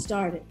all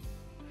started.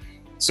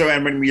 So,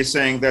 and when we are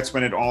saying that's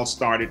when it all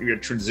started, you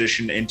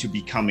transitioned into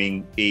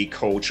becoming a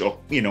coach, or,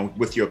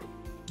 with your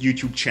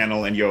YouTube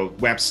channel and your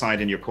website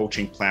and your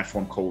coaching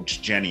platform,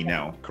 Coach Jenny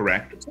now,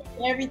 correct?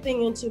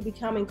 Everything into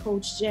becoming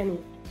Coach Jenny.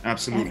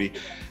 Absolutely.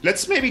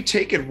 Let's maybe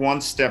take it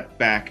one step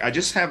back. I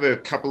just have a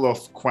couple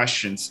of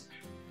questions.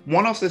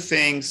 One of the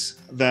things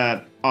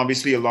that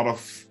obviously a lot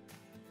of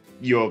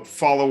your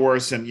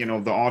followers and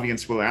the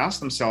audience will ask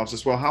themselves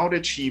is, well, how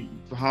did she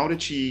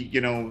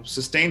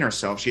sustain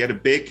herself? She had a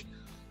big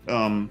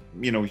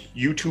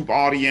YouTube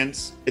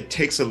audience. It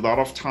takes a lot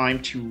of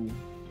time to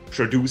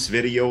produce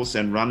videos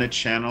and run a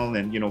channel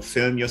and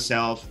film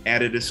yourself,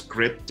 edit a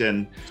script,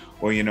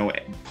 or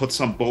put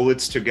some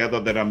bullets together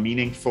that are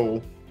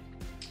meaningful.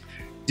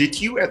 Did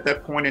you at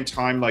that point in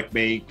time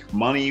make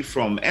money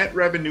from ad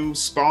revenue,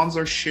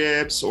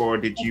 sponsorships, or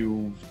did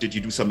you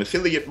do some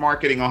affiliate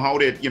marketing, or how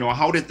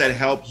did that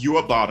help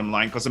your bottom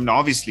line? Because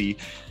obviously,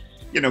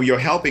 you're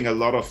helping a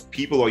lot of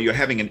people, or you're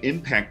having an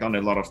impact on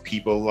a lot of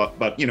people,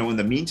 but in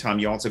the meantime,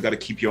 you also got to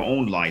keep your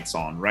own lights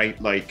on, right?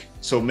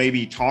 So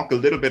maybe talk a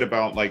little bit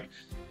about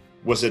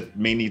was it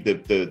mainly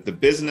the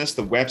business,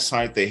 the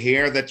website, the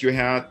hair that you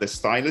had, the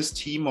stylist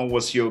team, or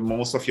was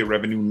most of your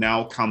revenue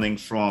now coming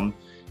from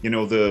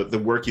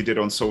the work you did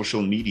on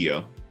social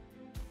media?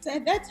 So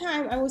at that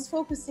time, I was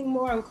focusing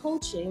more on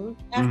coaching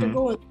after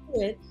going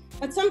through it,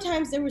 but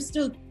sometimes there were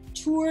still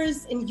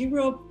tours in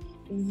Europe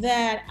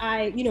that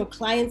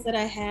clients that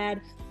I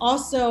had.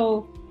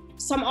 Also,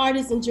 some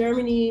artists in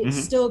Germany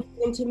still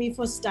came to me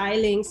for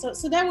styling.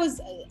 So that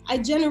was, I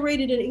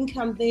generated an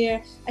income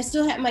there. I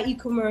still had my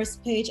e-commerce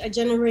page. I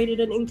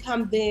generated an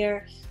income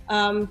there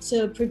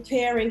to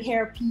preparing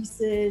hair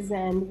pieces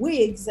and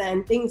wigs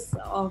and things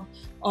of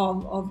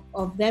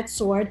that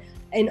sort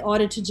in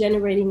order to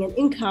generating an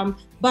income.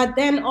 But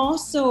then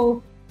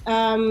also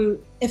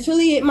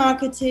affiliate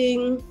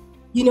marketing,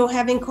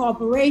 having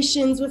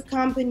cooperations with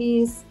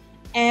companies,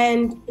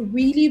 and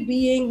really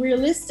being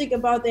realistic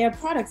about their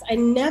products. I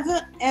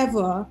never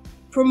ever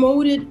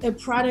promoted a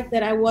product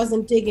that I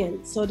wasn't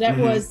digging. So that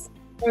was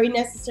very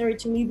necessary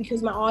to me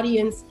because my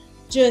audience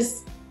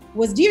just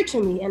was dear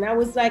to me. And I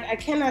was like, I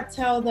cannot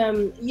tell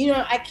them,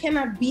 I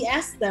cannot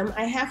BS them.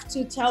 I have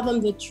to tell them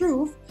the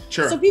truth.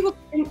 Sure. So people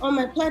came on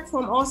my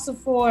platform also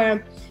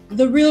for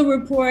the real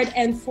report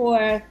and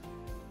for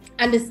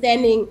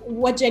understanding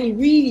what Jenny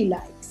really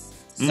likes.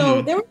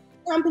 So there were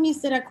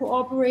companies that I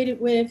cooperated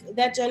with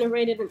that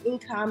generated an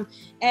income.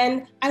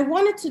 And I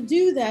wanted to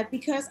do that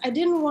because I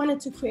didn't want it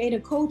to create a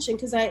coaching,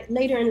 because I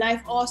later in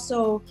life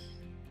also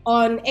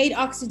on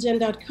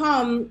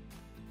 8oxygen.com,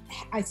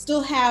 I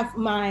still have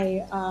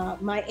my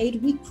my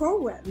 8-week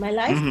program, my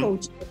life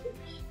coaching,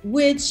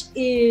 which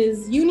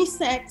is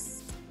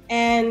unisex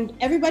and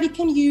everybody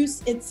can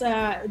use. It's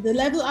the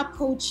level up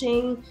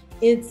coaching.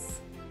 It's,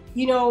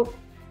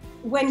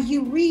 when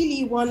you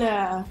really want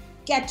to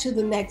get to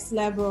the next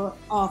level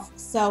of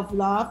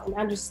self-love and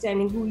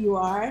understanding who you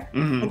are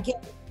and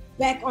get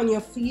back on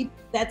your feet,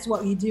 that's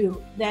what you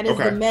do. That is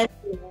the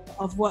manual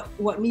of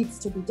what needs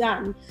to be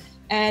done.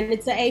 And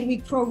it's an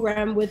 8-week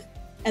program with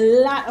a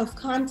lot of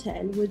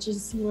content, which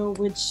is,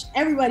 which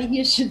everybody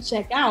here should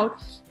check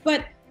out.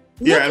 But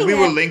yeah, and we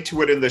will link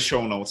to it in the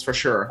show notes for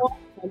sure.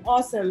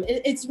 Awesome.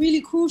 It's really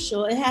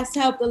crucial. It has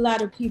helped a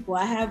lot of people.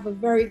 I have a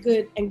very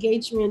good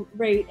engagement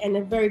rate and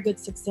a very good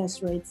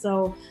success rate.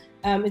 So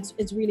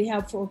It's really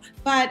helpful.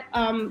 But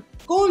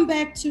going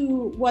back to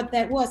what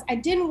that was, I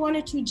didn't want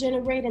it to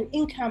generate an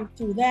income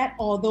through that,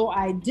 although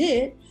I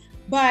did,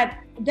 but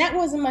that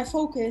wasn't my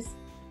focus.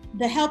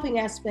 The helping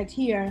aspect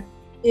here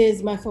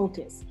is my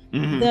focus.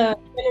 The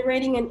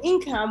generating an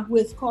income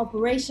with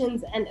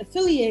corporations and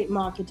affiliate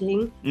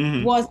marketing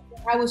was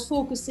what I was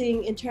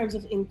focusing in terms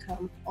of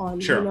income on,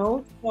 you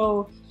know?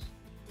 So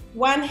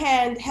one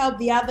hand help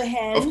the other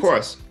hand. Of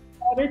course.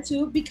 In order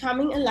to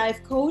becoming a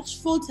life coach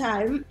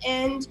full-time.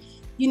 And,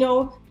 you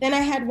know, then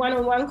I had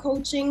one-on-one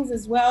coachings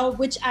as well,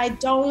 which I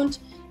don't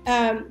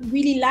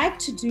really like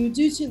to do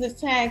due to the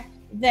fact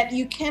that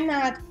you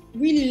cannot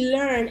really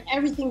learn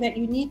everything that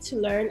you need to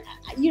learn.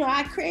 You know,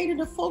 I created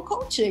a full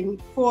coaching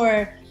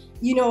for,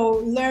 you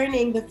know,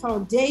 learning the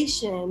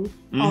foundation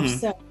of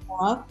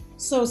self-love.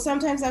 So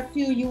sometimes I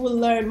feel you will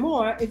learn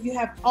more if you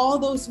have all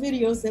those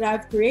videos that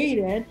I've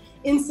created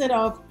instead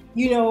of,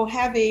 you know,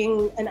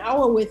 having an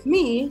hour with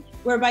me,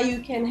 whereby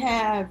you can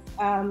have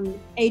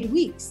 8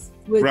 weeks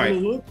with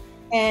me.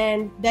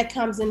 And that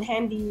comes in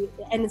handy,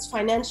 and it's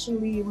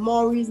financially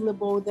more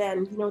reasonable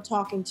than, you know,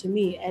 talking to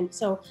me. And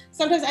so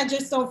sometimes I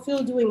just don't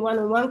feel doing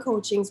one-on-one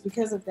coachings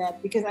because of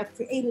that, because I've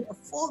created a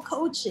full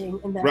coaching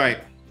in that. Right.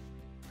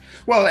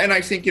 Well, and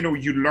I think, you know,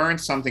 you learn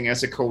something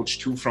as a coach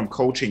too from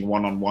coaching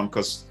one-on-one,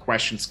 because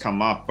questions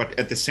come up. But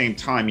at the same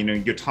time, you know,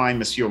 your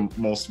time is your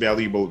most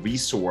valuable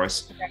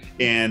resource.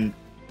 And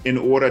in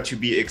order to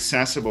be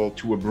accessible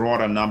to a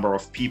broader number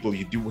of people,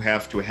 you do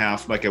have to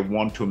have like a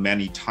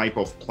one-to-many type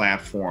of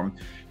platform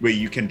where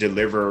you can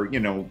deliver, you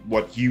know,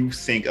 what you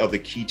think are the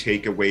key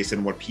takeaways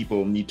and what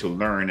people need to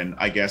learn. And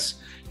I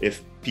guess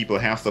if people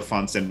have the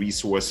funds and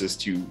resources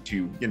to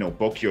you know,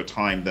 book your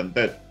time, then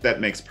that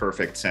makes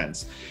perfect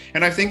sense.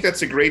 And I think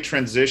that's a great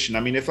transition.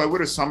 I mean, if I were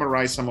to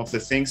summarize some of the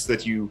things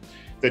that you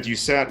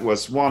said,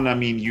 was one, I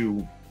mean,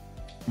 you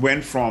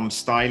went from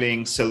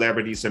styling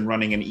celebrities and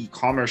running an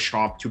e-commerce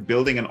shop to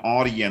building an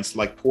audience,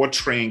 like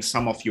portraying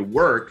some of your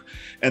work.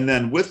 And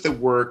then with the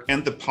work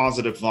and the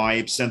positive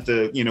vibes and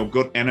the, you know,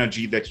 good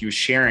energy that you're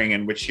sharing,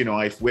 and which, you know,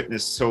 I've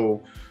witnessed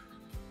so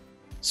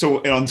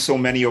on so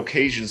many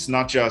occasions,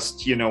 not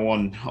just, you know,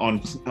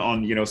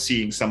 on you know,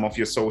 seeing some of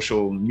your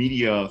social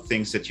media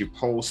things that you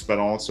post, but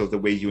also the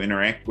way you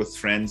interact with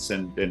friends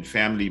and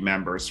family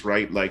members,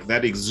 right? Like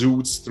that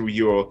exudes through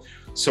your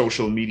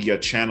social media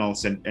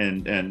channels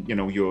and you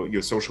know,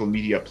 your social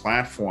media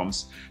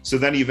platforms. So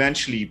then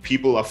eventually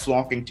people are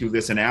flocking to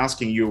this and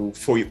asking you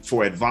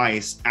for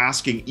advice,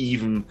 asking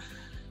even,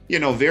 you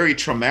know, very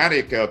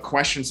traumatic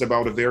questions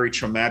about a very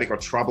traumatic or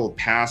troubled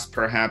past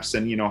perhaps,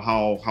 and, you know,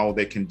 how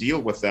they can deal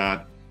with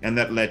that. And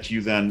that led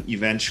you then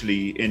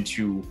eventually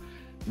into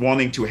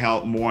wanting to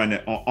help more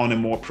on a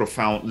more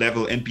profound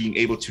level and being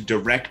able to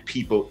direct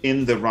people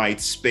in the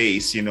right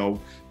space, you know,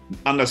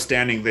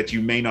 understanding that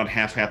you may not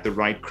have had the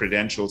right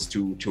credentials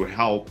to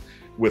help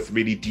with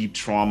really deep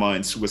trauma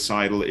and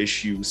suicidal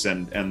issues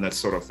and that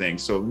sort of thing.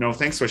 So, no,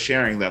 thanks for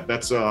sharing that.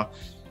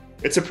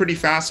 It's a pretty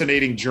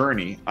fascinating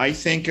journey. I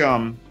think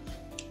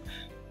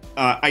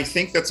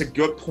that's a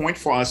good point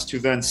for us to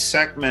then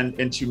segment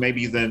into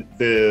maybe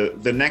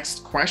the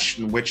next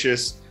question, which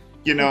is,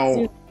 you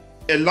know,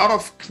 a lot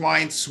of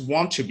clients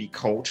want to be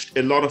coached.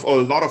 A lot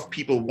of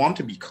people want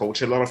to be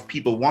coached. A lot of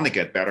people want to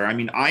get better. I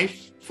mean,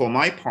 for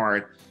my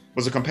part,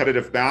 was a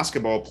competitive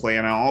basketball player,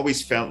 and I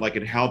always felt like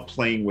it helped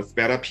playing with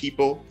better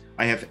people.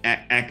 I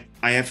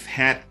have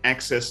had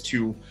access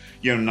to,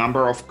 you know, a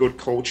number of good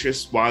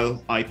coaches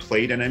while I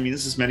played, and I mean,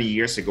 this is many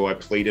years ago. I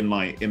played in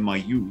my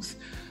youth,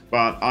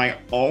 but I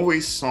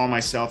always saw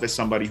myself as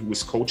somebody who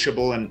was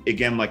coachable. And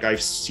again, like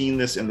I've seen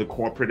this in the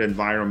corporate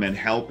environment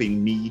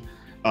helping me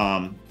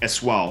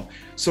as well.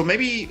 So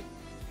maybe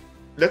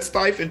let's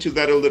dive into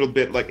that a little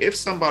bit. Like, if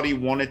somebody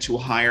wanted to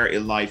hire a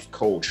life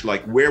coach,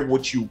 like where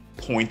would you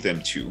point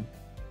them to?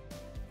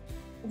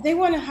 If they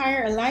want to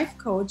hire a life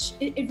coach,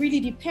 it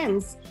really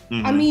depends.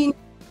 I mean,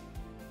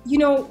 you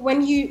know,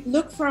 when you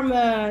look from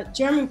a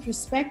German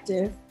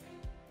perspective,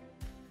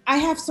 I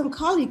have some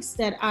colleagues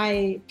that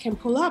I can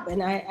pull up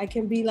and I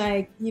can be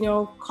like, you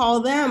know,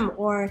 call them,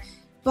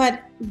 but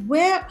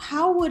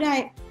how would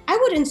I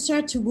would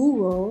insert to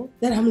Google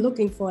that I'm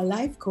looking for a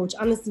life coach,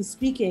 honestly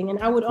speaking. And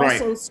I would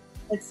also insert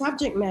that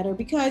subject matter,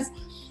 because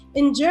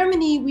in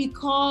Germany we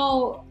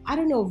call, I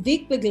don't know,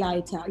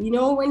 Wegbegleiter, you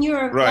know, when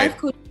you're a life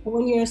coach,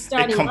 when you're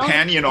starting a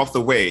companion of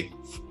the way.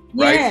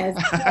 Right? Yes.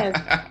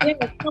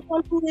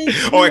 Someone who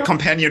is, or a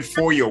companion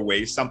for your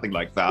way, something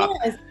like that.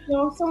 Yes, you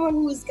know, someone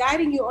who is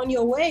guiding you on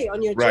your way,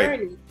 on your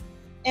journey.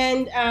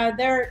 And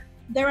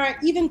there are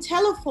even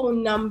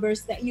telephone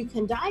numbers that you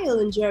can dial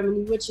in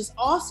Germany, which is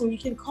awesome. You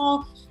can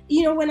call,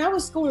 you know, when I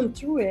was going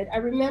through it, I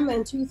remember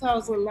in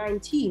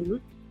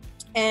 2019,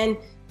 and,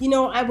 you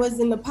know, I was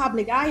in the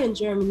public eye in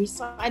Germany,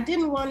 so I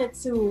didn't want it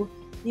to,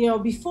 you know,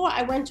 before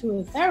I went to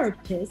a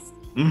therapist,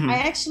 I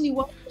actually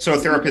wanted So a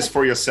therapist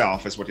for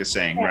yourself is what you're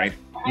saying, right?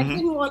 I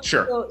didn't want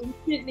to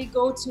immediately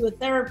go to a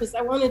therapist.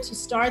 I wanted to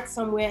start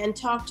somewhere and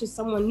talk to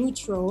someone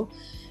neutral.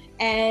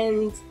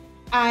 And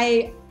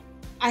I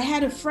I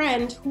had a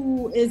friend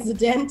who is a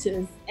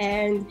dentist,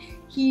 and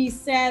he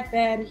said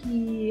that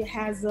he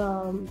has,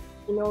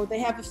 they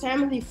have a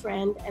family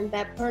friend, and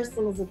that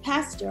person is a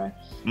pastor,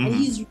 and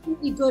he's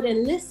really good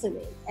in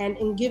listening and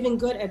in giving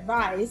good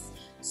advice.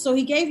 So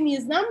he gave me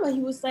his number. He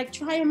was like,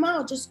 try him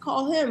out, just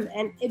call him.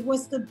 And it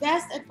was the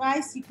best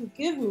advice he could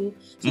give me.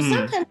 So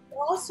sometimes you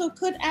also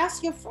could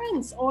ask your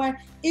friends, or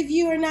if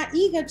you are not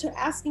eager to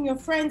asking your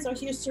friends or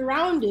your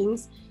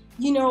surroundings,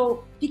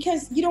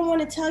 because you don't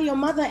want to tell your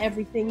mother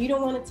everything. You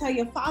don't want to tell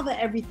your father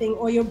everything,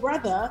 or your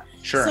brother.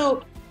 Sure.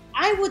 So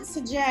I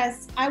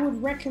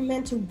would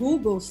recommend to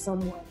Google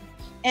someone,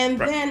 and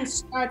then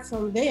start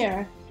from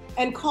there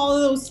and call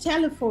those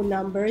telephone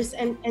numbers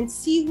and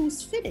see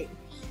who's fitting.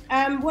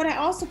 What I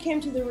also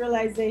came to the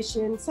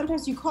realization,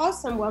 sometimes you call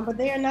someone, but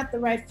they are not the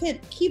right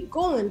fit. Keep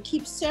going,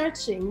 keep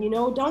searching,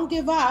 don't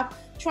give up.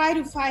 Try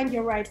to find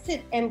your right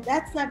fit. And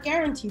that's not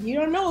guaranteed. You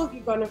don't know if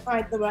you're going to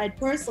find the right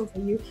person for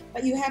you,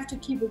 but you have to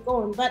keep it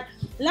going. But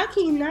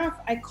lucky enough,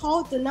 I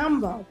called the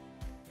number,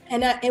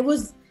 and it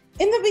was,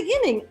 in the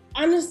beginning,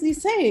 honestly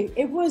saying,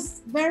 it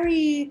was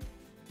very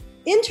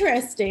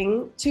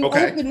interesting to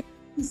open up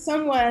to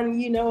someone,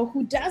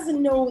 who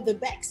doesn't know the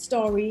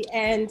backstory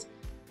and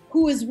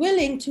who is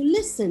willing to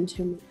listen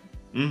to me.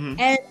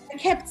 And I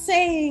kept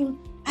saying,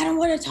 I don't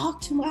want to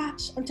talk too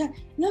much.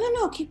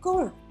 No, keep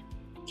going.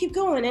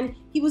 And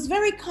he was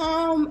very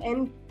calm,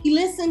 and he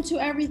listened to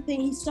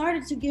everything. He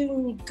started to give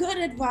me good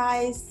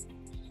advice,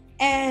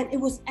 and it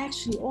was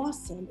actually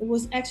awesome.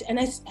 And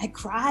I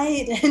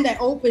cried, and I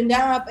opened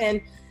up,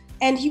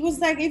 and he was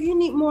like, if you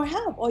need more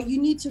help or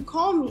you need to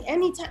call me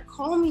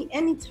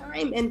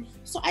anytime. And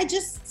so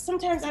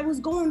sometimes I was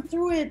going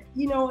through it,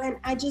 and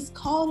I just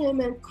called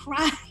him and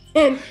cried.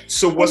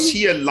 So was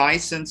he a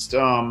licensed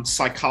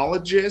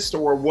psychologist,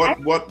 or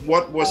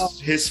what was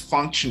his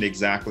function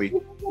exactly? He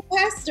was a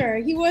pastor.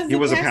 He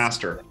was a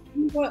pastor.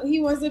 He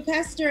was a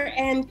pastor,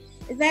 and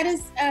that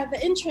is the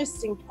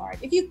interesting part.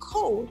 If you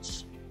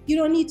coach, you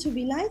don't need to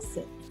be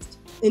licensed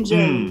in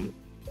Germany.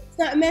 It's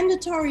not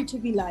mandatory to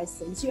be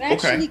licensed. You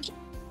actually can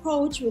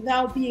coach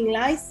without being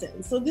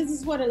licensed. So this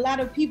is what a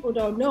lot of people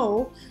don't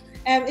know.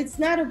 It's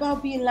not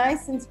about being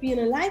licensed, being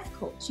a life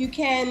coach. You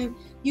can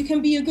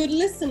be a good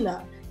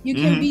listener. You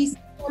can be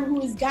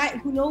someone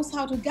who knows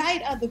how to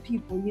guide other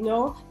people,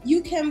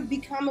 You can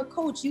become a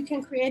coach. You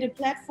can create a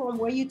platform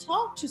where you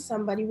talk to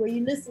somebody, where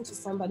you listen to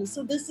somebody.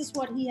 So this is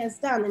what he has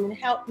done, and it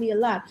helped me a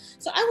lot.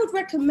 So I would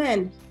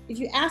recommend, if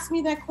you ask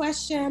me that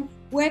question,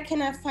 where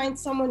can I find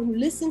someone who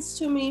listens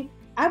to me?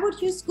 I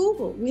would use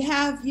Google. We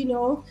have,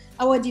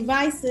 our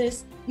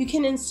devices. You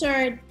can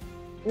insert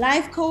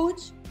life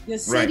coach, your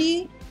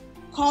city,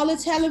 call a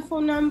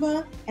telephone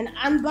number, an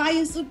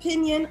unbiased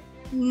opinion,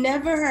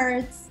 never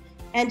hurts.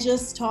 And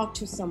just talk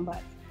to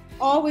somebody.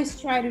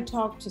 Always try to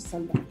talk to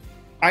somebody.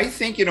 I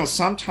think,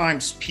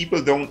 sometimes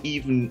people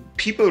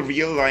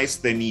realize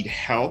they need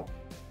help,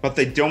 but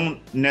they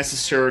don't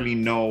necessarily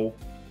know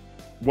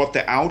what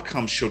the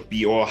outcome should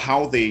be or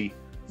how they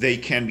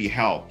can be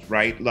helped,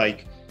 right?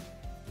 Like,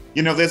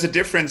 there's a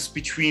difference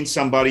between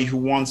somebody who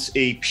wants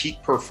a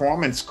peak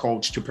performance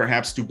coach to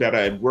perhaps do better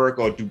at work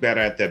or do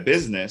better at their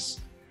business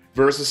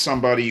versus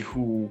somebody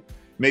who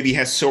maybe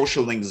has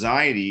social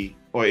anxiety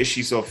or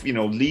issues of,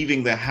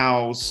 leaving the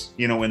house,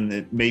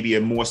 in maybe a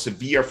more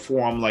severe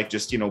form, like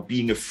just,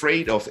 being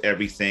afraid of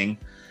everything,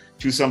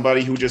 to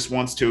somebody who just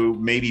wants to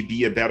maybe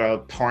be a better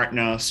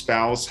partner,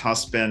 spouse,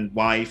 husband,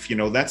 wife,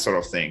 that sort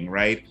of thing,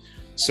 right?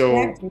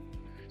 So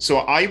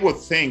I would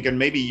think, and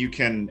maybe you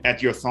can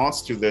add your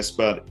thoughts to this,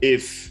 but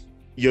if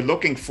you're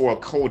looking for a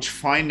coach,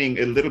 finding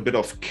a little bit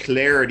of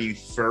clarity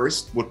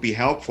first would be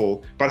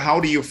helpful. But how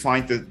do you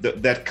find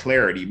that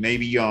clarity?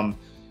 Maybe,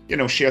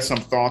 share some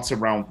thoughts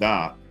around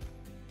that.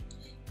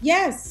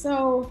 Yes.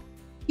 So,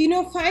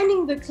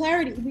 finding the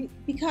clarity,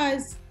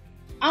 because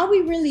are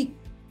we really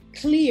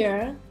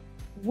clear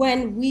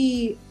when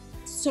we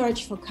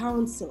search for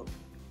counsel?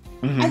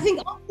 I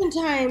think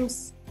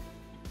oftentimes,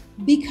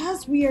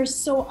 because we are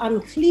so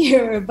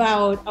unclear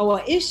about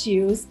our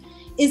issues,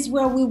 is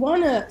where we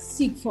want to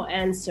seek for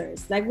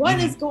answers. Like, what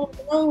is going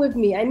on with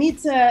me? I need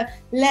to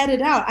let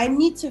it out. I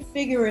need to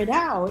figure it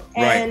out.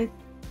 And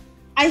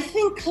I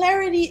think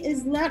clarity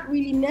is not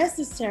really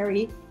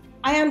necessary.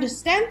 I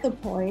understand the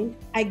point.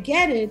 I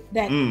get it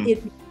that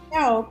it will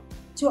help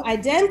to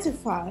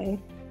identify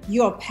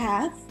your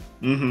path.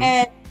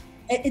 And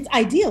it's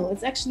ideal.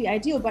 It's actually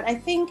ideal. But I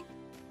think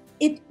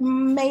it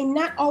may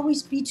not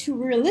always be too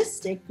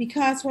realistic,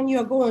 because when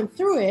you're going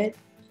through it,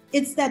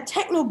 it's that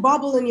techno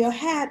bubble in your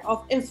head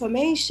of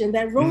information,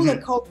 that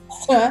roller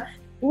coaster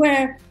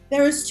where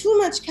there is too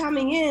much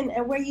coming in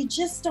and where you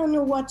just don't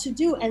know what to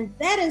do. And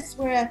that is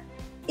where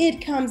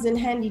it comes in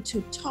handy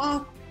to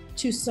talk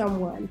to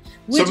someone.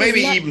 So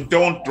maybe even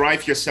don't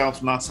drive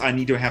yourself nuts. I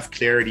need to have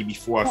clarity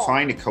before I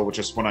find a coach,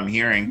 is what I'm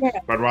hearing.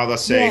 But rather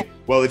say,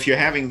 well, if you're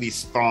having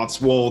these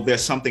thoughts, well,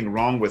 there's something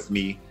wrong with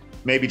me.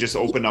 Maybe just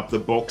open up the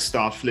book,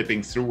 start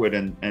flipping through it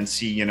and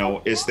see,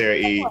 is there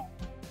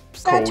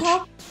start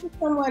talking to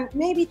someone,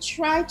 maybe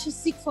try to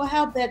seek for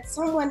help, that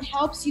someone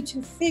helps you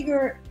to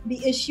figure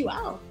the issue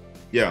out.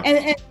 Yeah.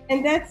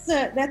 And that's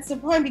the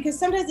point, because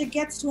sometimes it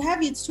gets too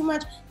heavy, it's too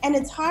much, and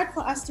it's hard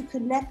for us to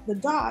connect the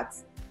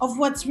dots of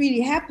what's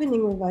really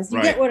happening with us.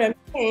 You get what I'm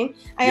saying?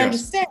 I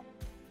understand.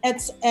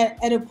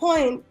 At a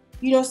point,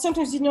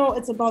 sometimes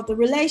it's about the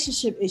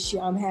relationship issue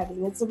I'm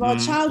having. It's about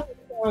childhood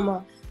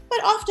trauma.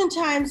 But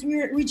oftentimes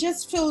we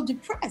just feel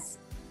depressed,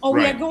 or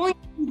we are going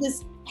through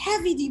this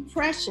heavy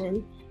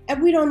depression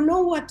and we don't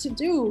know what to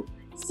do.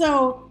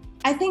 So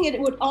I think it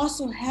would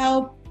also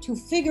help to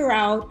figure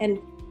out and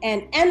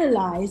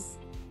analyze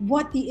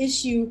what the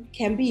issue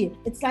can be.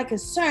 It's like a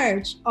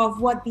search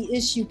of what the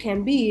issue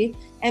can be.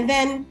 And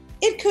then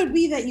it could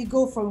be that you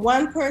go from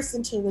one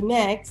person to the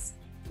next,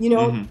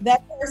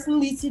 that person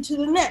leads you to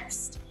the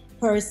next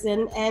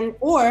person,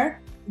 or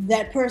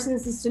that person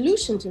is the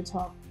solution to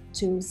talk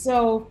to.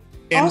 So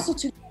also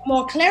to get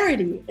more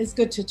clarity, it's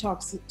good to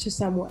talk to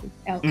someone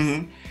else.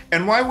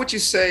 And why would you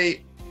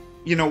say,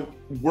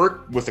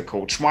 work with a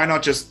coach? Why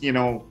not just,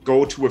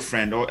 go to a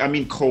friend, or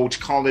coach,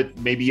 call it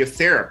maybe a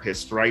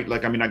therapist, right?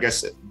 Like, I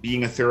guess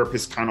being a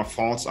therapist kind of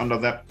falls under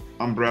that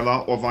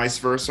umbrella, or vice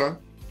versa.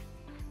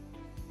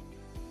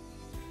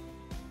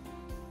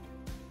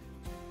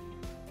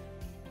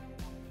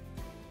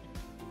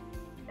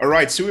 All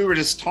right, so we were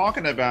just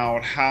talking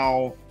about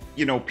how,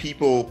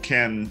 people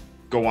can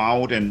go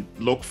out and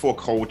look for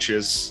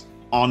coaches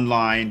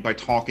online by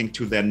talking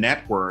to their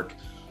network.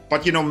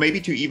 But, maybe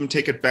to even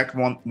take it back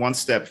one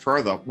step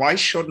further, why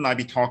shouldn't I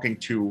be talking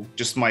to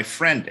just my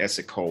friend as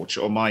a coach,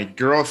 or my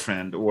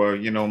girlfriend, or,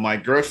 my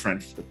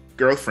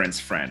girlfriend's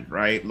friend,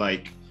 right?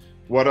 Like,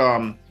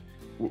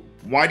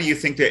 why do you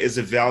think there is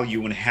a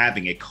value in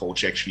having a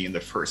coach actually in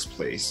the first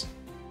place?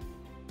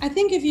 I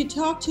think if you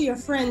talk to your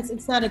friends,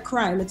 it's not a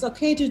crime. It's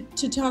okay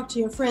to talk to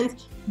your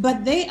friends,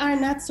 but they are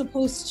not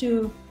supposed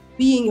to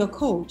being your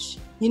coach,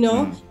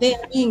 they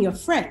are being your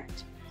friend.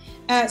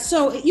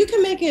 So you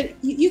can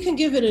you can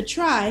give it a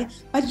try,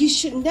 but you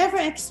should never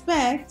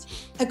expect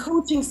a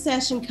coaching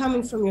session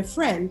coming from your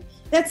friend.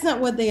 That's not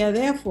what they are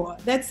there for.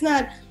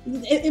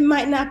 It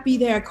might not be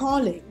their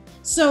calling.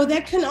 So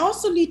that can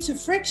also lead to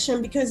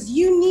friction, because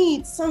you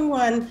need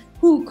someone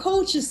who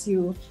coaches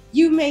you.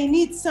 You may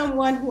need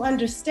someone who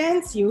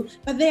understands you,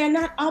 but they are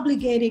not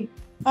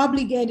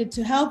obligated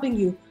to helping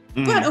you.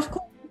 But of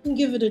course, you can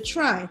give it a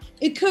try.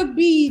 It could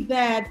be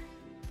that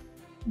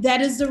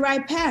is the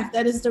right path,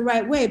 that is the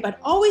right way, but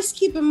always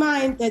keep in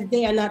mind that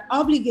they are not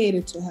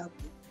obligated to help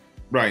you.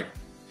 Right.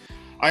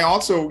 I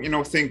also,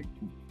 think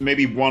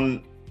maybe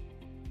one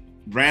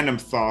random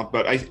thought,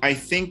 but I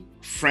think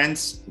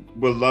friends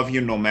will love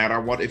you no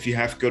matter what if you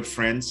have good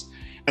friends.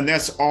 And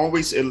there's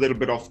always a little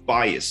bit of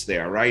bias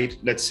there, right?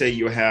 Let's say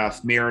you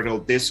have marital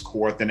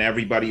discord, then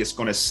everybody is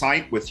going to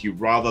side with you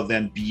rather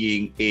than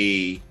being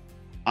a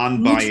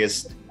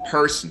unbiased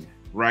person,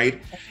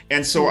 right?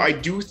 And so I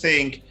do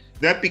think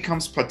that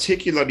becomes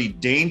particularly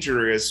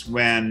dangerous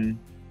when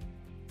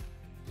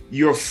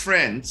your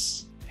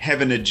friends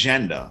have an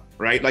agenda,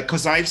 right? Like,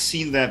 because I've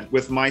seen that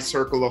with my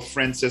circle of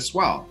friends as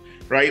well,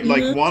 right?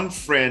 Like, one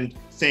friend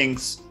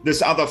thinks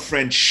this other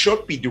friend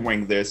should be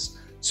doing this,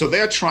 so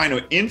they're trying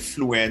to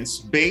influence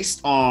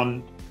based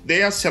on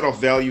their set of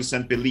values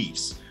and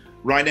beliefs,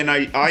 right? And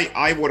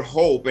I would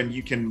hope, and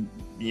you can,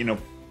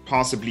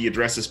 possibly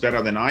address this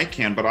better than I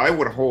can, but I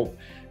would hope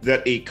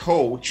that a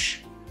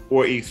coach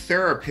or a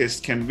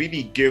therapist can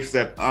really give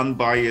that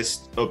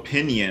unbiased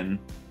opinion,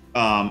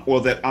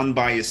 or that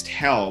unbiased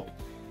help,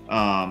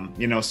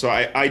 so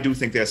I do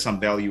think there's some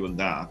value in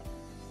that.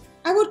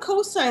 I would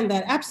co-sign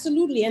that,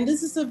 absolutely. And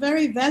this is a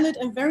very valid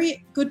and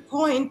very good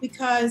point,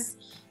 because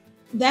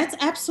that's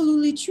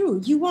absolutely true.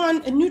 You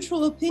want a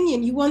neutral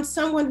opinion. You want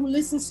someone who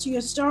listens to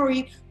your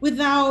story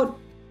without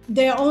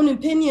their own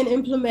opinion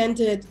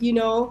implemented,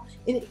 You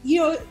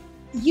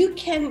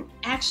can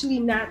actually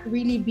not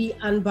really be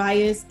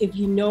unbiased if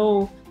you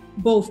know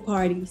both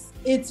parties.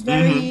 It's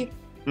very,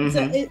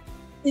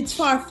 it's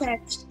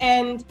far-fetched.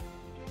 And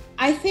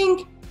I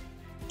think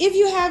if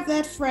you have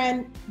that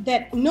friend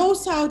that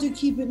knows how to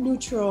keep it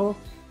neutral,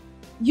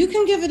 you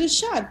can give it a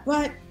shot.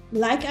 But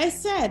like I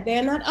said,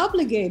 they're not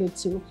obligated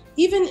to.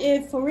 Even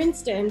if, for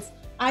instance,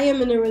 I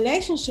am in a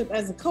relationship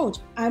as a coach,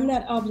 I'm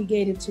not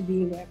obligated to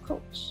be their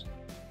coach.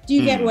 Do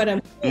you get what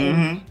I'm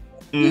saying?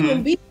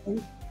 Human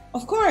being.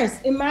 Of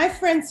course, in my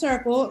friend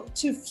circle,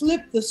 to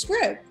flip the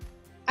script,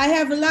 I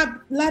have a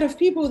lot of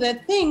people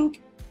that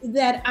think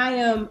that I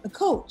am a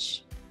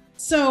coach.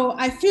 So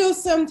I feel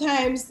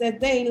sometimes that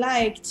they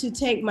like to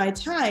take my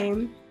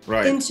time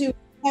into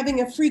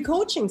having a free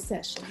coaching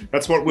session.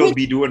 That's what we'll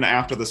be doing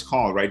after this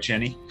call, right,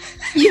 Jenny?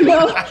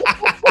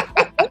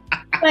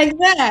 Like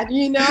that,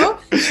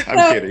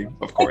 I'm kidding,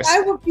 of course.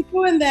 I will be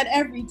doing that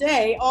every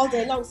day, all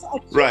day long. So I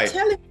keep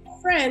telling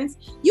my friends,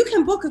 you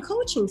can book a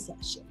coaching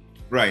session.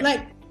 Right.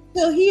 Like,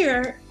 till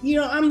here,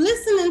 I'm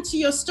listening to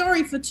your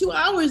story for 2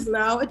 hours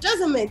now. It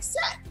doesn't make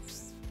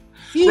sense.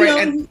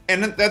 And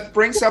that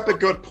brings up a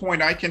good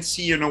point. I can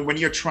see, when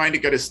you're trying to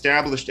get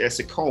established as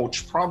a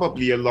coach,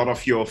 probably a lot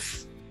of your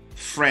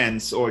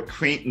friends or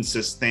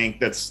acquaintances think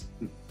that's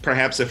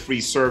perhaps a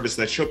free service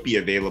that should be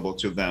available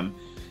to them.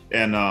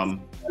 And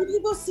some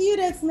people see it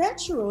as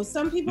natural.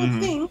 Some people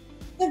think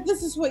that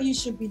this is what you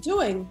should be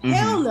doing.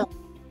 Hell no.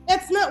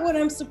 That's not what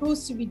I'm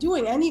supposed to be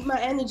doing. I need my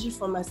energy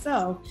for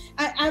myself.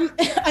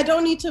 I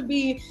don't need to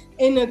be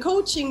in a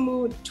coaching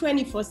mood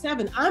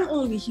 24/7. I'm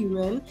only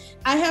human.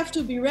 I have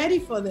to be ready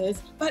for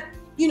this. But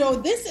you know,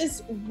 this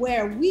is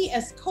where we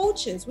as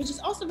coaches, which is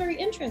also very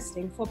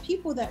interesting for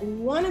people that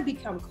want to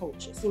become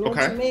coaches, you know,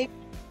 to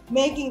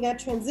making that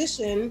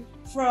transition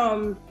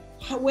from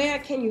where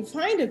can you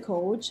find a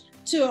coach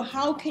to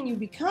how can you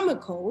become a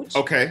coach.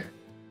 Okay.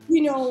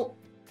 You know,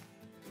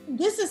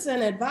 this is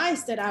an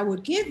advice that I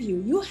would give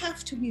you. You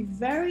have to be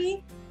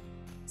very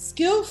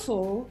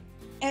skillful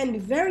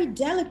and very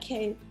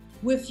delicate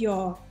with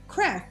your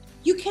craft.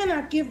 You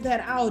cannot give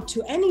that out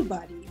to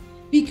anybody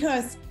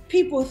because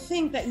people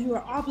think that you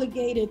are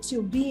obligated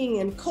to being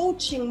in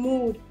coaching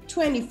mood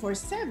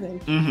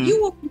 24/7.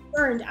 You will be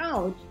burned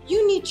out.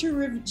 You need to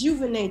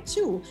rejuvenate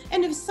too.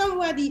 And if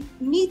somebody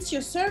needs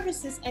your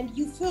services and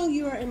you feel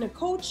you are in a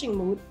coaching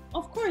mood,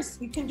 of course,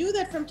 you can do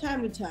that from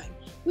time to time.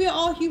 We are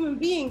all human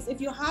beings.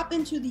 If you hop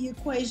into the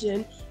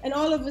equation and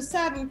all of a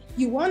sudden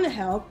you want to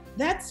help,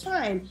 that's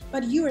fine.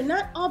 But you are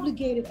not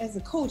obligated as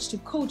a coach to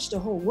coach the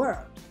whole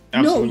world.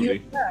 Absolutely. No,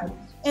 you're not.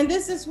 And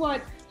this is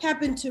what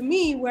happened to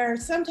me, where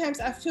sometimes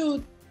I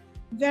feel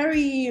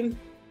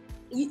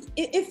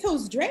it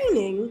feels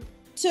draining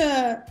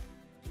to,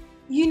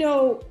 you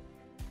know,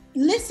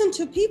 listen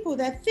to people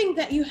that think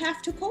that you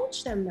have to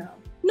coach them now.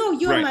 No,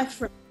 you're my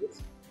friend.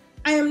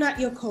 I am not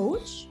your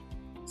coach.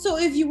 So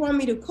if you want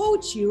me to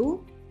coach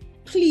you,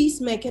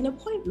 please make an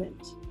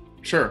appointment.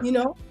 Sure. You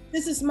know,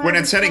 this is my...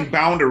 When setting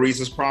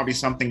boundaries is probably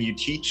something you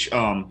teach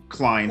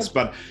clients.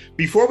 But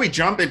before we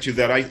jump into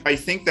that, I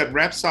think that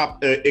wraps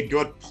up a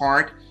good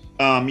part,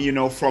 you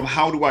know, from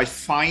how do I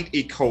find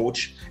a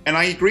coach? And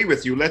I agree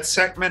with you. Let's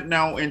segment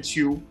now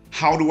into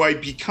how do I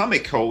become a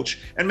coach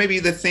and maybe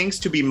the things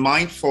to be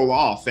mindful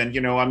of. And,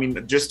 you know, I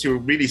mean, just to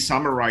really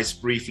summarize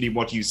briefly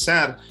what you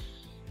said,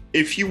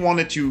 if you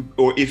wanted to,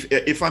 or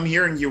if I'm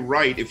hearing you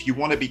right, if you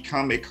want to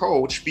become a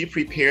coach, be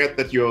prepared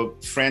that your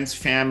friends,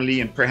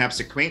 family, and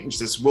perhaps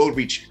acquaintances will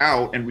reach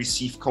out and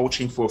receive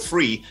coaching for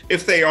free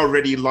if they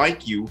already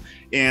like you.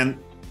 And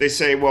they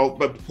say, well,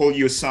 but pull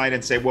you aside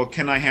and say, well,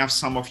 can I have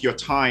some of your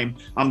time?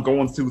 I'm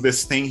going through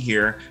this thing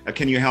here.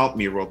 Can you help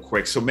me real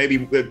quick? So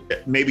maybe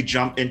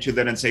jump into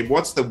that and say,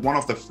 what's one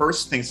of the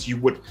first things you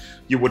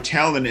would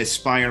tell an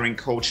aspiring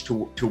coach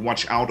to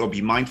watch out or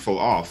be mindful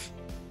of?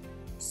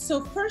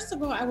 So first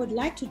of all, I would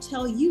like to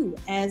tell you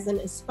as an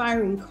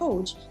aspiring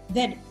coach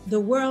that the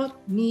world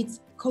needs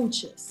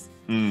coaches.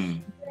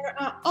 There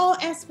are all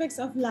aspects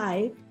of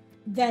life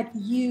that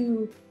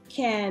you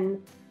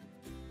can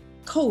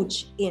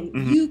coach in.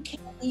 You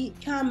can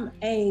become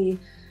a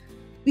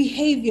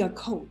behavior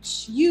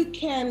coach. You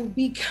can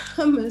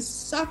become a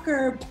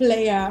soccer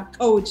player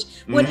coach.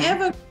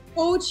 Whatever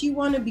coach you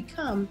want to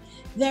become,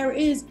 there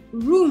is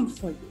room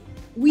for you.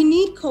 We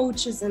need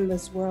coaches in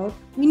this world.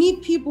 We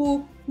need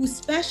people who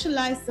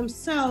specialize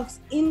themselves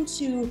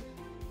into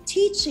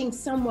teaching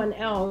someone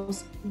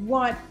else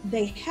what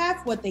they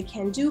have, what they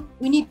can do.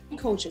 We need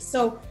coaches.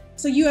 So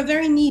you are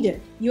very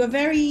needed. You are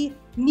very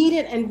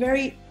needed and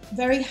very,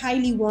 very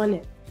highly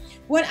wanted.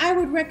 What I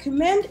would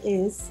recommend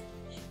is,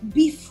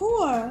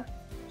 before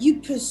you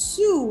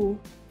pursue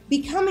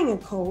becoming a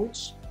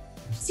coach,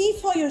 see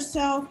for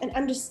yourself and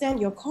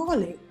understand your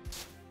calling.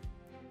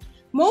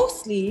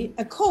 Mostly,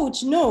 a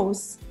coach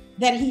knows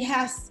that he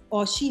has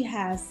or she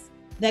has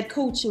that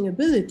coaching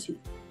ability,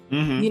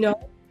 you know?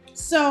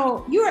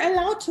 So you're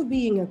allowed to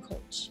being a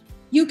coach.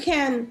 You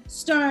can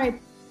start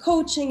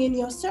coaching in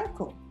your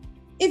circle.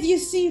 If you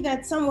see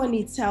that someone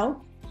needs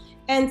help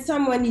and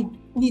someone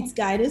needs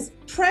guidance,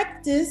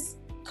 practice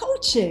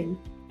coaching.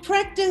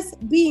 Practice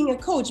being a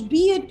coach.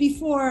 Be it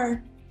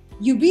before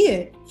you be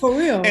it, for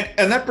real.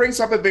 And that brings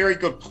up a very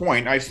good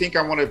point. I think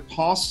I want to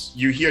pause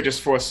you here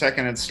just for a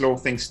second and slow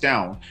things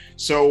down.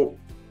 So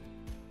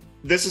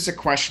this is a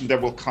question that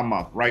will come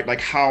up, right?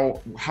 Like how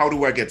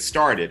do I get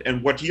started?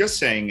 And what you're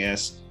saying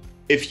is,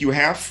 if you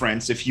have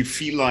friends, if you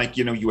feel like,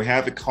 you know, you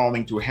have a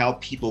calling to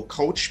help people,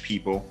 coach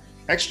people,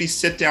 actually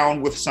sit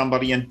down with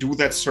somebody and do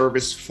that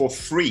service for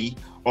free.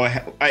 Or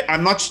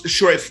I'm not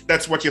sure if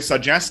that's what you're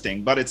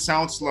suggesting, but it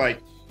sounds like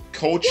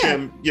coach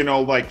him, you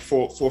know, like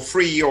for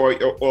free or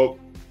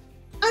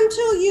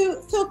until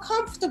you feel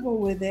comfortable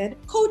with it.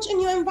 Coach in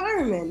your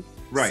environment.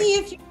 Right. See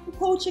if you can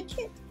coach a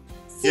kid.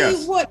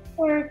 See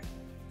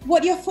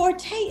what your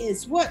forte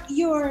is, what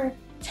your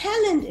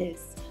talent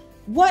is.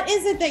 What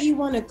is it that you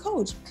want to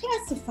coach?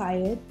 Classify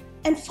it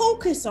and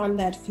focus on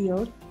that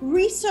field.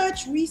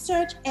 Research,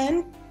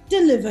 and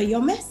deliver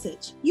your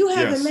message. You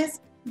have a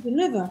message to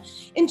deliver.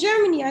 In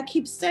Germany, I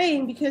keep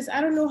saying, because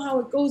I don't know how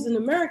it goes in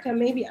America,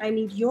 maybe I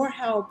need your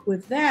help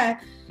with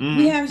that.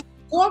 We have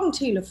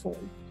Sorgentelefon.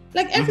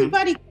 Like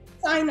everybody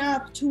can sign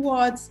up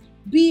towards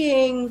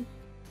being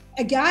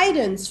a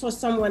guidance for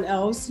someone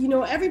else,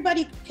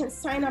 everybody can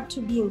sign up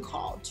to being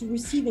called, to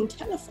receiving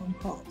telephone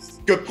calls.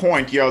 Good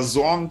point. Yeah,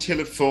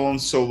 Sorgentelephone.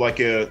 So like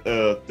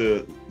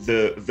the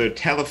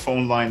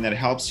telephone line that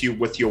helps you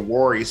with your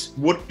worries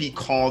would be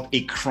called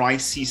a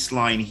crisis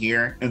line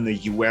here in the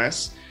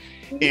US.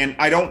 And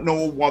I don't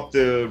know what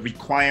the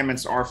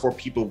requirements are for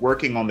people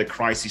working on the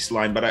crisis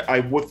line, but I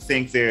would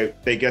think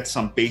they get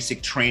some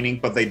basic training,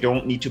 but they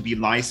don't need to be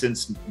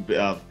licensed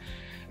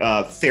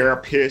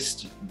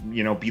therapist,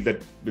 be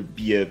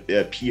a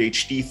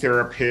PhD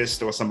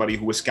therapist or somebody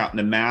who has gotten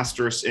a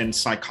master's in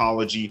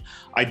psychology.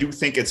 I do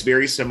think it's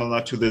very similar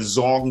to the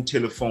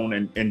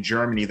Sorgentelephone in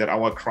Germany, that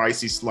our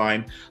crisis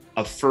line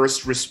of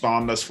first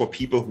responders for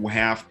people who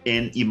have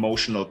an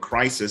emotional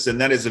crisis. And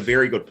that is a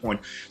very good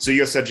point. So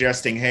you're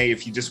suggesting, hey,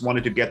 if you just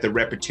wanted to get the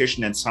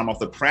repetition and some of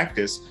the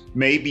practice,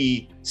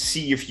 maybe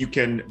see if you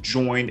can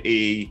join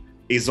a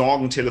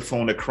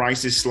Sorgentelephone, a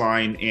crisis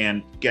line,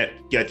 and get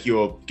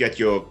your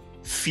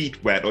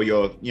feet wet, or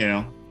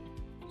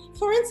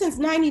For instance,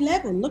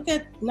 9/11. Look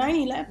at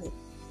 9/11.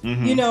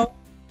 Mm-hmm.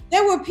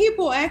 There were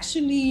people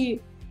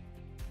actually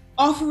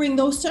offering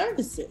those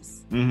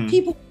services. Mm-hmm.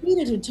 People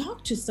needed to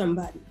talk to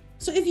somebody.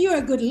 So if you're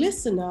a good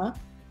listener,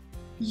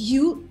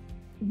 you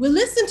will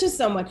listen to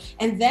someone,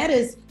 and that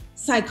is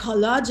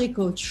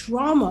psychological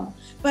trauma.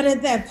 But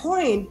at that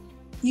point,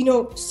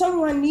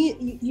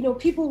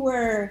 people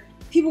were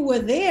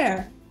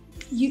there.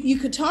 You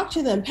could talk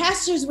to them.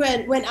 Pastors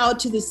went out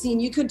to the scene.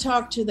 You could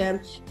talk to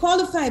them.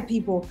 Qualified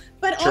people,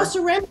 but sure.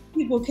 Also random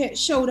people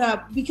showed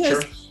up,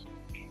 because sure.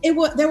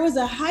 There was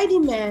a high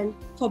demand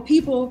for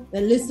people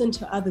that listen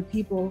to other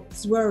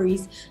people's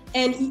worries,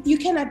 and you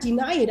cannot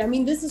deny it. I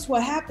mean, this is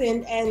what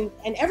happened, and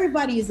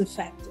everybody is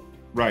affected,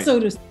 right?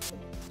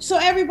 So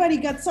everybody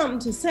got something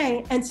to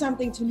say and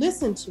something to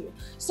listen to.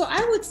 So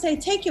I would say,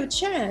 take your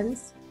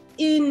chance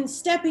in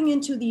stepping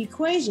into the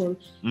equation.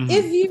 Mm-hmm.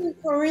 If you,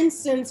 for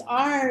instance,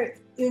 are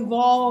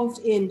involved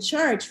in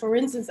church, for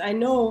instance, I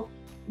know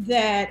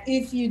that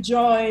if you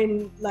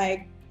join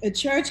like a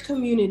church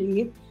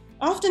community,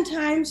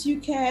 oftentimes you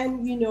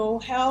can,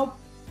 help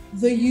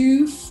the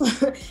youth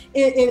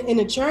in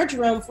a church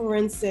realm, for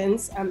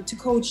instance, to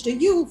coach the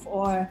youth,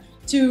 or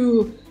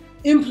to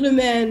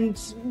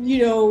implement,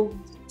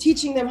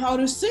 teaching them how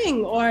to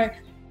sing, or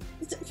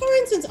for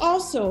instance,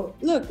 also,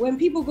 look,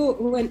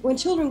 when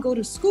children go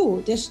to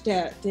school,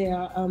 dieser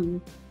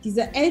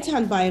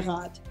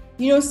Elternbeirat,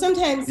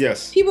 sometimes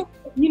yes. People,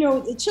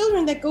 the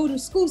children that go to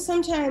school,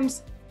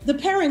 sometimes the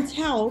parents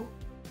help,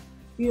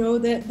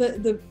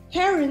 the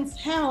parents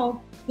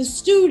help the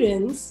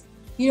students.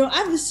 I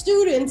have the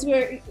students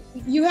where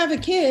you have a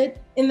kid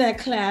in that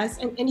class,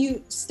 and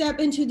you step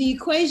into the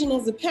equation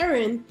as a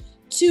parent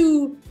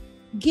to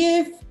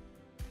give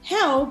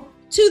help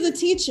to the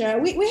teacher.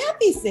 We have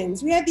these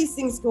things. We have these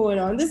things going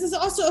on. This is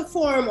also a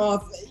form of,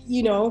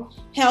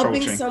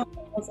 helping coaching.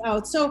 Someone else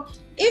out. So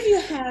if you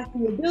have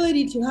the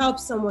ability to help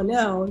someone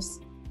else,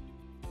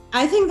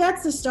 I think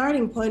that's the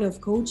starting point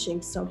of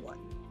coaching someone,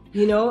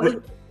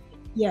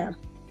 yeah.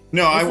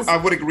 No, I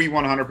would agree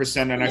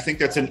 100%. And I think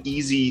that's an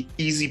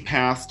easy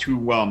path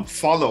to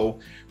follow,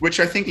 which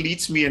I think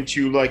leads me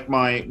into like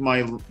my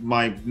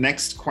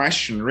next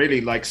question,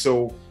 really. Like,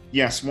 so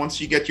yes,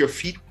 once you get your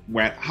feet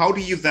wet, how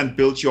do you then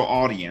build your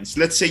audience?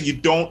 Let's say you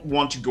don't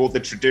want to go the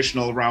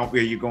traditional route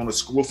where you're going to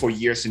school for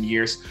years and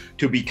years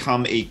to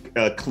become a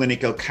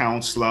clinical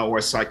counselor or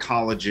a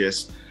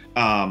psychologist.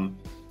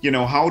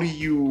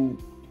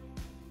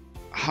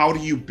 How do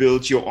you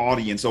build your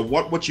audience, or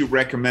what would you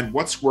recommend?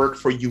 What's worked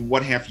for you?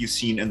 What have you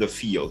seen in the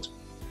field?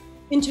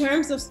 In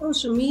terms of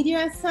social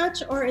media as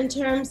such, or in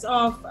terms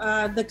of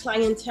the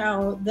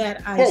clientele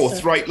that I both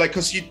serve? Right? Like,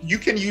 because you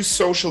can use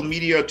social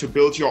media to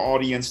build your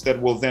audience that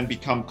will then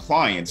become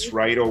clients,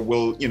 right? Or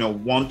will,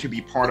 want to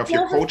be part of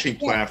your coaching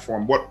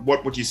platform.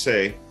 What would you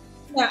say?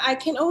 Yeah, I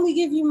can only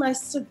give you my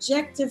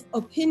subjective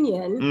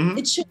opinion. Mm-hmm.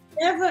 It should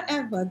never,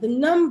 ever, the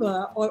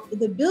number or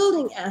the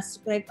building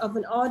aspect of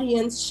an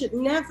audience should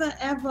never,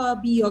 ever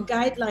be your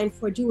guideline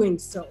for doing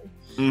so.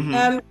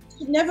 Mm-hmm. You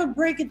should never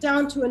break it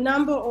down to a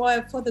number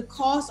or for the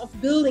cost of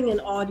building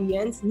an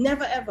audience,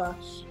 never, ever.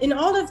 In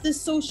all of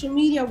this social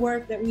media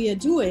work that we are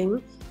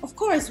doing, of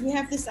course, we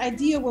have this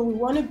idea where we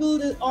want to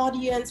build an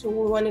audience, where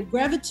we want to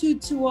gravitate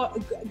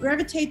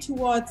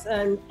towards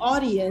an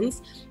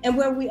audience, and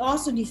where we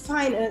also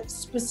define a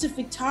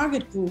specific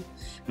target group.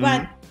 Mm-hmm.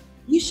 But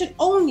you should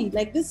only,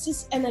 this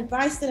is an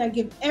advice that I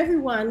give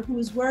everyone who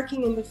is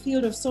working in the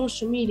field of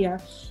social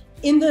media.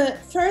 In the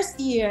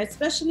first year,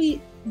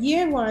 especially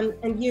year 1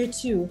 and year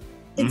 2,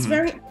 it's mm-hmm.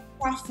 very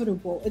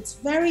profitable. It's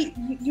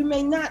you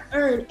may not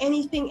earn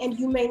anything, and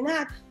you may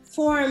not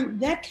form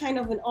that kind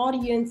of an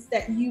audience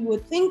that you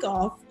would think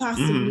of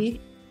possibly,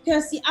 mm-hmm.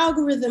 because the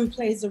algorithm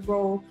plays a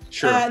role.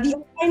 Sure.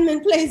 The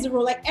alignment plays a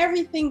role. Like,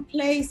 everything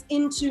plays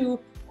into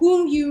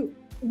whom you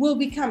will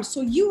become.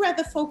 So you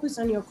rather focus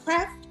on your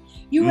craft.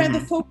 You mm-hmm. rather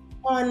focus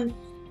on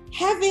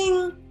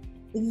having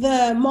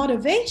the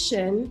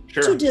motivation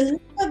sure. to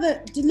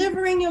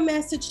delivering your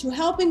message, to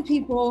helping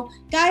people,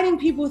 guiding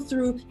people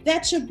through.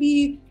 That should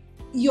be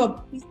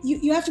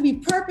you have to be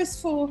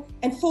purposeful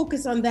and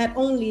focus on that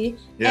only.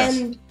 Yes.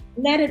 And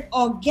let it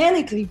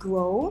organically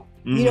grow,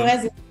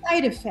 as a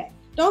side effect.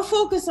 Don't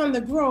focus on the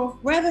growth,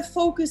 rather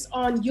focus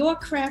on your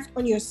craft,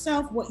 on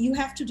yourself, what you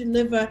have to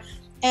deliver,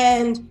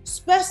 and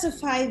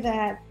specify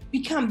that,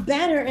 become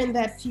better in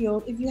that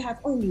field. If you have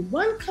only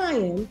one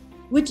client,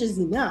 which is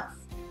enough,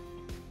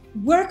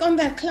 work on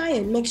that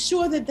client, make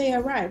sure that they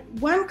are right.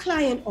 One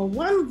client or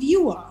one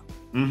viewer,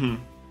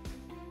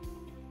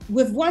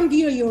 with one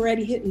viewer, you're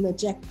already hitting the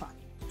jackpot.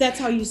 That's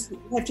how you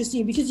have to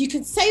see it, because you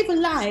could save a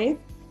life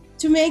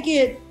to make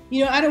it,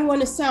 I don't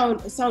want to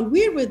sound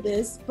weird with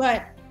this,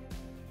 but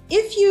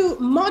if you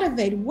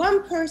motivate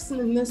one person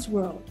in this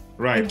world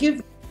and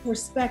give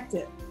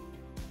perspective,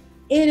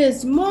 it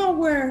is more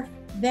worth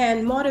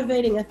than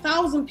motivating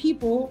 1,000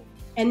 people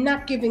and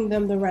not giving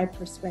them the right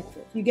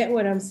perspective. You get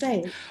what I'm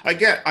saying? I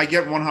get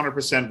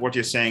 100% what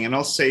you're saying, and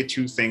I'll say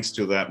two things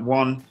to that.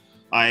 One,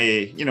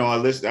 I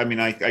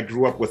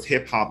grew up with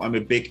hip hop. I'm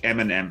a big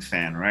Eminem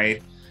fan,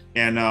 right?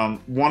 And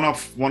one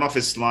of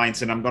his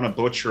lines, and I'm gonna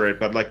butcher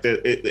it, but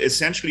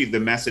essentially the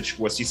message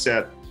was, he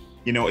said,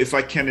 if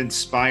I can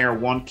inspire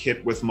one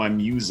kid with my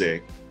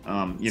music,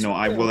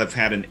 I will have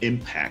had an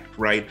impact,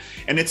 right?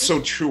 And it's so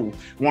true.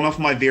 One of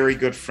my very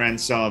good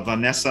friends,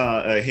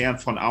 Vanessa Herrn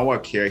von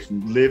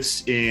Auerkirchen,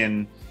 lives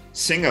in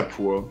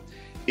Singapore.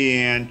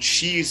 And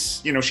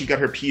she's, she got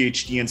her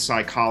PhD in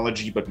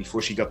psychology, but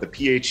before she got the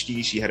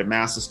PhD, she had a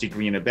master's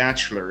degree and a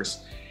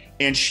bachelor's.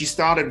 And she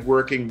started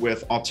working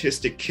with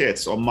autistic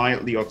kids or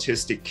mildly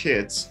autistic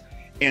kids,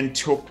 and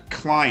took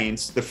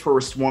clients, the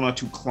first 1 or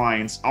 2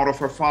 clients, out of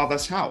her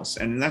father's house.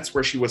 And that's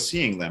where she was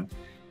seeing them.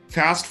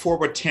 Fast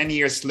forward 10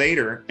 years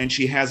later, and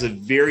she has a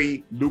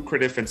very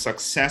lucrative and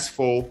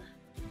successful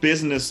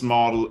business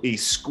model, a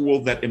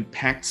school that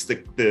impacts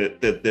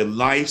the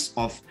lives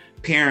of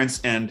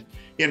parents and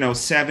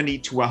 70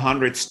 to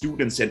 100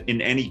 students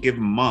in any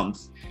given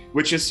month,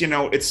 which is,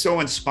 it's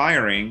so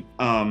inspiring,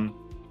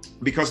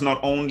 because not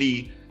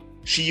only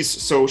she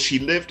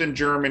lived in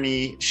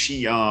Germany,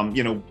 she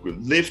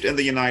lived in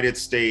the United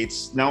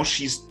States, now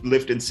she's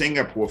lived in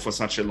Singapore for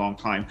such a long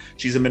time.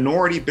 She's a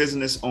minority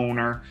business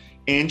owner,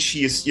 and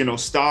she is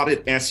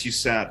started, as you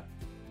said,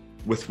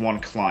 with one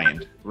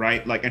client,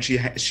 right? And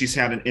she's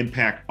had an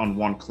impact on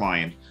one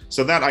client.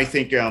 So that, I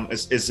think,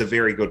 is a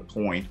very good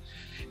point.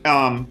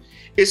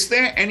 Is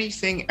there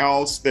anything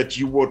else that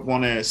you would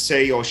want to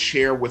say or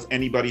share with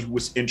anybody who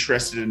is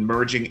interested in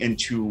merging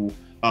into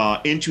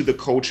the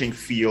coaching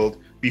field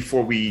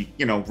before we,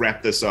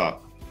 wrap this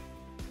up?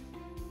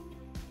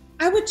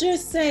 I would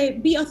just say,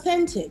 be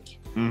authentic.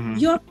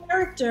 Your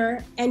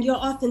character and your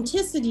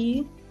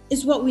authenticity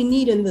is what we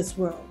need in this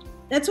world.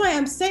 That's why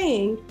I'm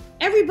saying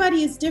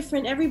everybody is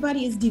different,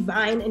 everybody is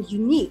divine and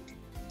unique.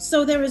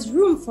 So there is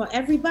room for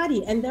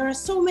everybody. And there are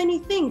so many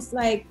things,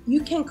 like you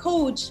can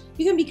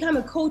become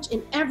a coach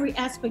in every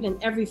aspect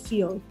and every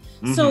field.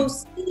 So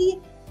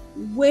see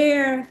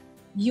where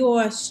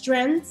your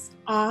strengths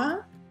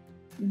are.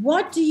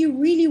 What do you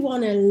really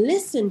want to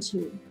listen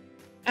to?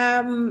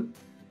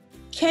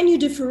 Can you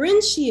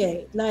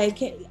differentiate?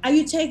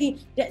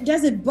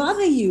 Does it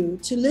bother you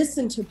to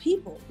listen to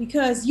people?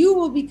 Because you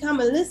will become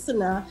a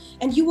listener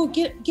and you will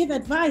give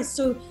advice.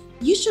 So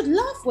you should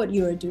love what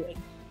you are doing.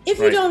 If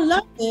you don't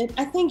love it,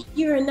 I think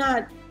you're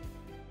not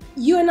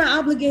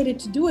obligated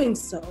to doing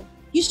so.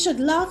 You should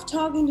love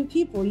talking to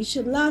people. You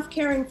should love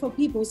caring for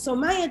people. So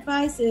my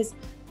advice is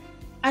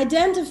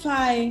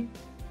identify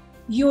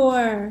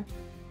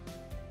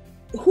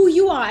who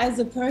you are as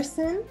a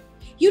person.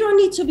 You don't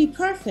need to be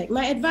perfect.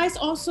 My advice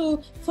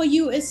also for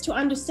you is to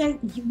understand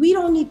we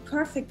don't need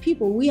perfect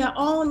people. We are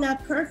all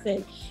not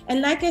perfect. And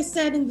like I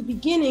said in the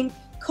beginning,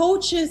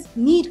 coaches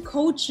need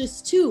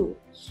coaches too.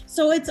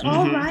 So it's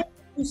all right.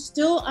 You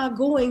still are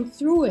going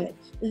through it.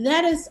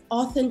 That is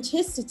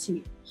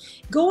authenticity.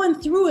 Going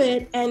through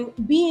it and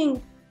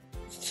being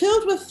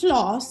filled with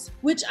flaws,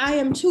 which I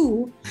am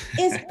too,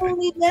 is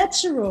only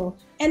natural.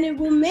 And it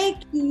will make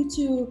you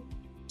to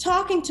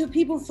talking to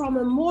people from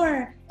a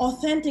more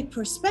authentic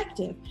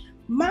perspective.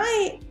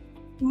 My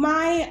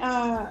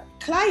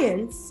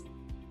clients,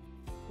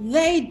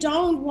 they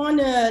don't want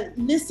to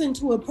listen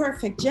to a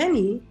perfect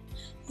Jenny.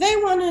 They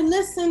want to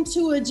listen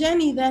to a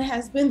Jenny that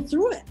has been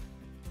through it.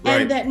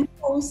 And that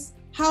knows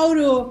how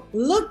to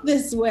look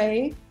this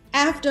way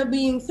after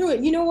being through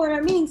it. You know what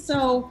I mean?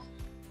 So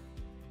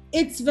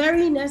it's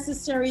very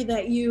necessary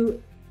that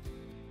you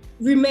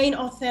remain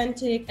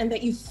authentic and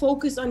that you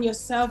focus on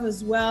yourself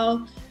as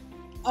well,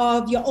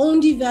 of your own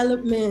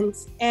development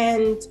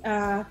and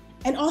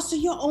also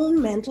your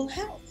own mental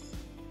health.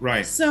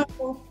 Right. So,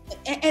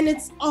 and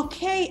it's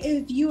okay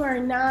if you are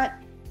not,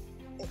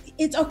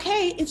 it's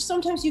okay if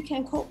sometimes you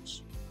can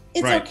coach.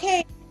 It's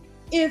okay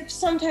if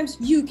sometimes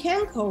you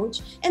can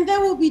coach, and there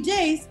will be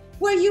days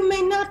where you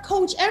may not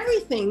coach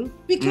everything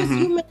because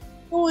you may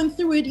be going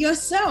through it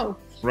yourself.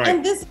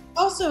 And this is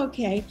also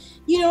okay.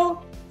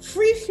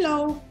 Free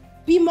flow,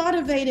 be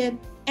motivated,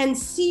 and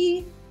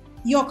see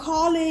your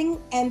calling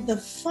and the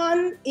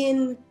fun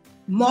in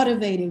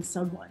motivating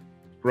someone.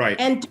 Right.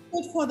 And do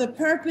it for the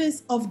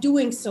purpose of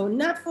doing so,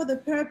 not for the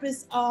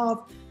purpose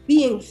of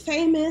being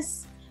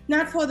famous,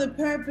 not for the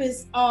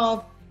purpose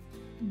of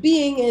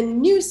being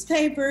in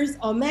newspapers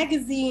or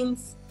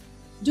magazines.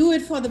 Do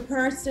it for the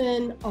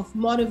person of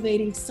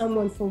motivating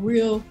someone for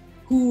real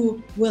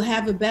who will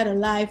have a better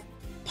life,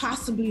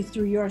 possibly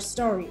through your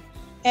story.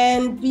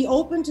 And be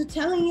open to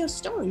telling your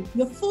story.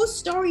 Your full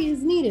story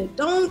is needed.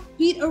 Don't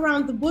beat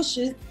around the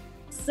bushes.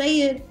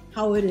 Say it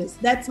how it is.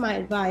 That's my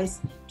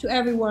advice to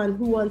everyone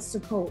who wants to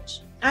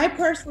coach. I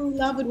personally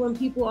love it when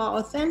people are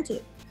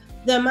authentic.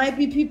 There might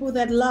be people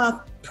that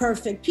love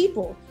perfect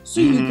people,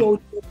 so you go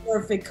to a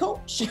perfect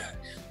coach.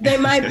 They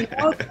might be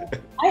out there.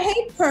 I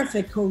hate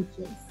perfect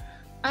coaches.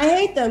 I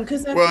hate them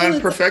because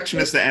perfection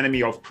is the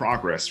enemy of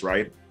progress,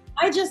 right?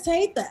 I just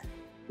hate that.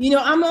 You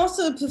know, I'm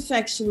also a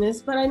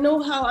perfectionist, but I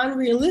know how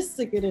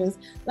unrealistic it is.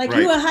 Like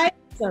you are hiding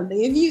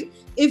something.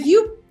 If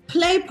you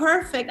play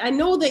perfect, I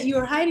know that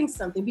you're hiding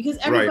something, because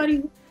everybody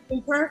who's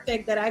been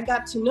perfect that I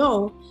got to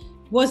know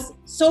was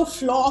so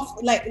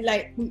flawed.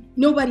 Like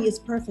nobody is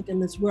perfect in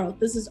this world.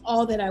 This is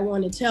all that I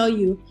want to tell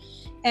you.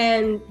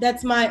 And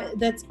that's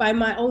by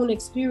my own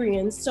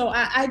experience. So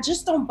I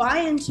just don't buy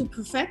into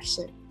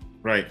perfection.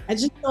 Right. I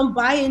just don't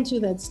buy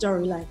into that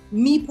storyline.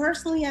 Me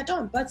personally, I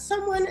don't, but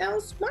someone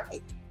else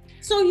might.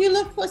 So you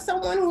look for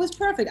someone who is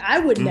perfect. I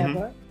would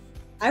never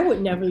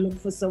look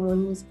for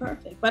someone who is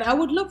perfect, but I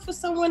would look for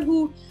someone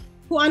who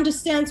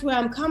understands where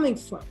I'm coming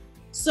from.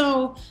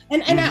 So,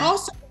 and I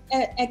also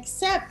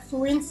accept,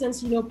 for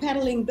instance, you know,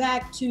 pedaling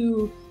back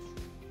to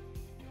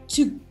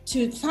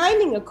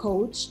finding a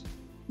coach,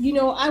 you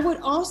know, I would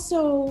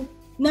also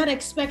not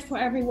expect for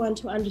everyone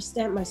to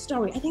understand my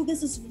story. I think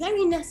this is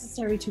very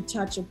necessary to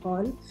touch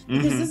upon,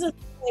 because this is an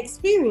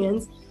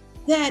experience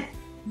that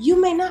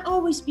you may not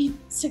always be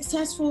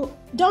successful.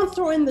 Don't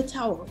throw in the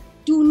towel.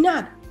 Do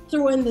not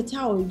throw in the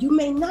towel. You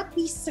may not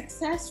be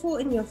successful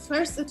in your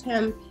first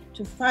attempt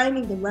to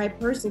finding the right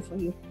person for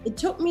you. It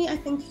took me, I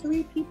think,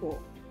 3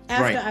 people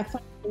after I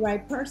found the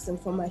right person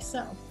for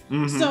myself.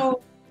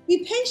 So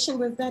be patient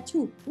with that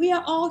too. We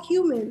are all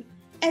human,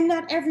 and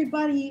not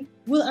everybody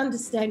will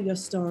understand your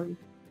story.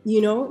 You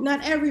know,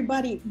 not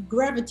everybody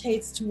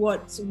gravitates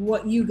towards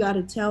what you got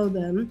to tell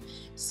them.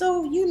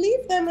 So you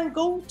leave them and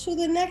go to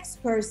the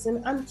next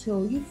person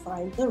until you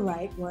find the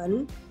right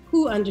one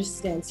who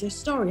understands your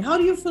story. How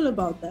do you feel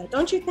about that?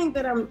 Don't you think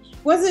that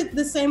was it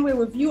the same way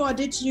with you, or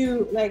did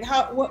you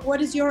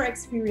what is your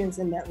experience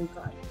in that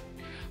regard?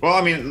 Well,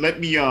 I mean, let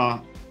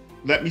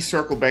me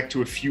circle back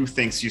to a few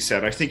things you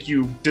said. I think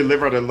you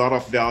delivered a lot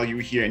of value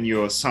here in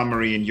your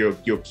summary and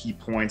your key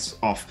points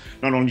of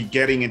not only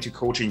getting into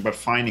coaching, but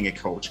finding a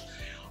coach.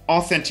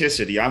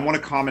 Authenticity, I want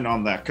to comment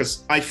on that,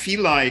 because I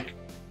feel like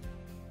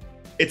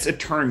it's a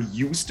term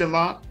used a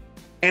lot,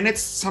 and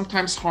it's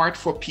sometimes hard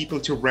for people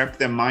to wrap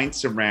their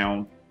minds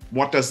around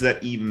what does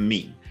that even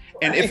mean.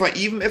 And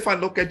if I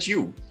look at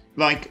you,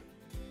 like,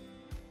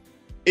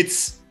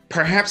 it's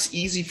perhaps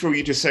easy for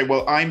you to say,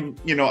 well, I'm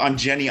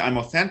Jenny, I'm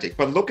authentic,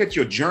 but look at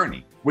your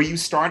journey where you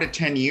started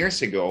 10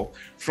 years ago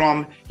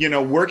from,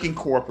 working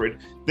corporate,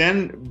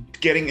 then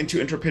getting into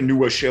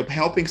entrepreneurship,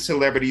 helping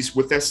celebrities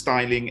with their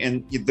styling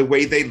and the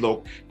way they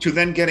look, to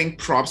then getting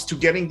props, to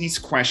getting these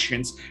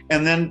questions,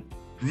 and then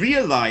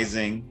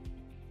realizing,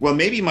 well,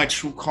 maybe my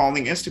true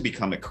calling is to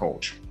become a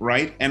coach,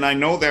 right? And I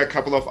know there are a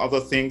couple of other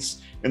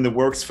things in the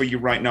works for you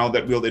right now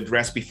that we'll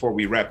address before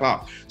we wrap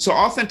up. So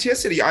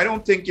authenticity, I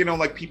don't think,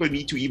 people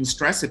need to even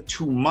stress it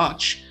too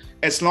much,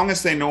 as long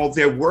as they know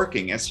they're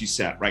working, as you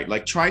said, right?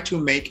 Like, try to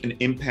make an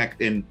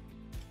impact in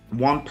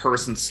one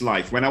person's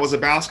life. When I was a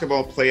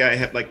basketball player, I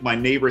had my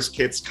neighbor's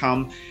kids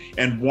come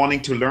and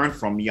wanting to learn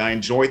from me. I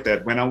enjoyed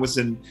that. When I was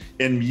in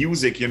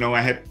music,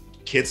 I had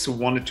kids who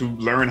wanted to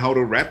learn how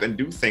to rap and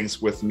do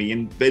things with me.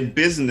 And in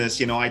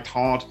business, I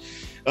taught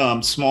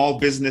small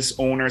business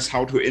owners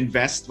how to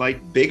invest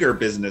like bigger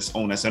business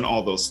owners and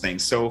all those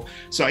things. So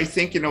I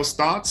think,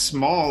 start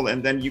small,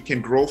 and then you can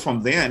grow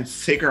from there and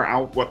figure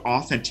out what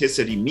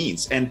authenticity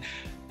means. And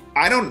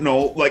I don't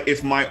know,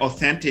 if my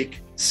authentic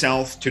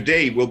self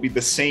today will be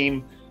the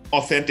same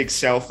authentic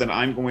self that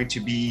I'm going to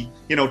be,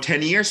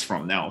 10 years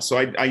from now. So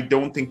I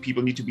don't think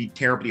people need to be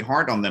terribly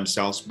hard on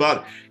themselves,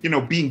 but,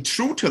 being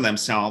true to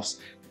themselves,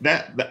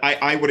 that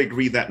I would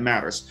agree that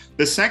matters.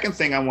 The second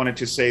thing I wanted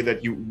to say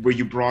where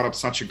you brought up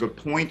such a good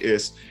point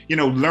is,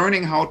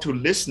 learning how to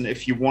listen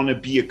if you want to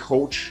be a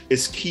coach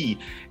is key.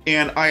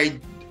 And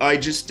I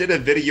just did a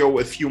video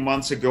a few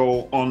months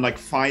ago on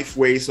 5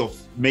 ways of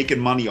making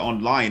money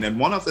online. And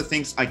one of the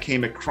things I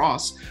came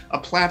across are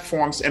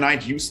platforms, and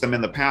I'd used them in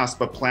the past,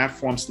 but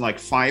platforms like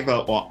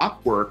Fiverr or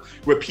Upwork,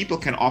 where people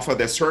can offer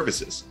their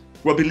services.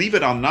 Well, believe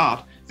it or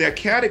not, there are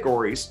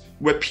categories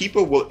where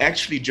people will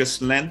actually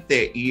just lend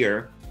their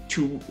ear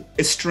to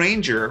a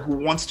stranger who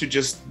wants to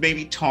just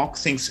maybe talk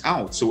things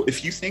out. So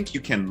if you think you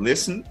can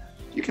listen,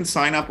 you can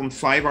sign up on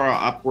Fiverr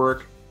or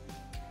Upwork.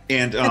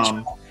 And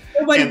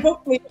nobody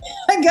booked me.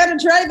 I gotta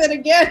try that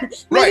again.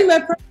 Maybe my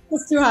price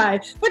was too high.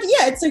 But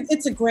yeah,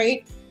 that's a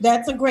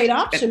great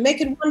option.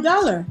 Make it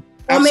 $1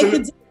 or make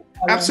it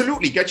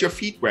Absolutely, get your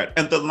feet wet.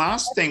 And the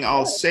last thing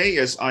I'll say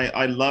is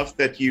I love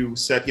that you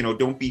said,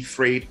 don't be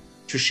afraid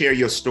to share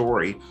your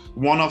story.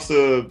 One of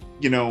the,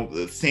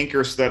 the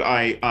thinkers that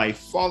I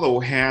follow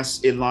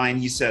has a line.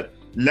 He said,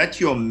 let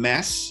your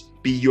mess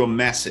be your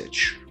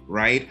message,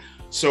 right?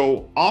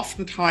 So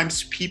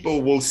oftentimes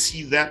people will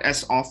see that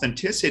as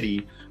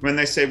authenticity when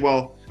they say,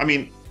 well,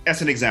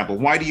 as an example,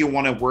 why do you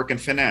want to work in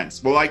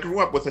finance? Well, I grew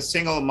up with a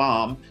single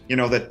mom,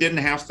 that didn't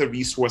have the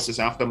resources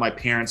after my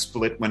parents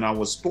split when I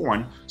was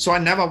born. So I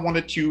never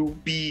wanted to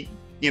be,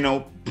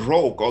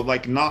 broke or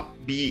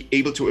not be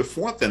able to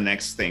afford the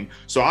next thing.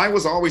 So I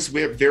was always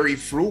very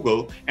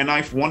frugal, and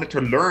I've wanted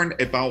to learn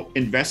about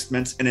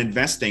investments and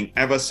investing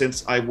ever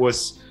since I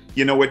was,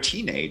 a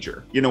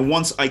teenager.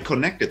 Once I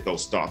connected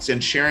those dots,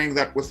 and sharing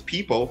that with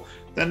people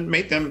then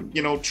made them,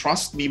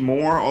 trust me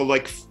more, or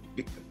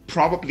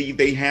probably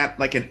they had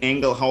an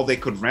angle how they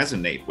could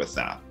resonate with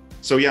that.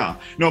 So yeah,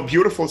 no,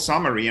 beautiful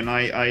summary. And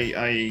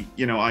I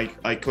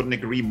couldn't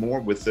agree more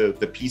with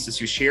the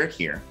pieces you shared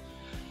here.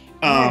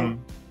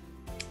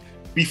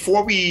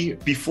 Before we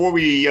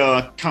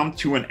come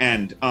to an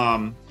end,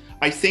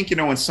 I think,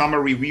 in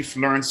summary, we've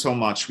learned so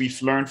much. We've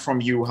learned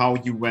from you how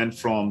you went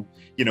from,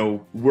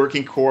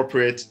 working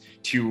corporate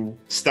to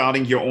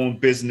starting your own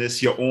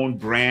business, your own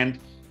brand,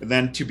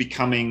 then to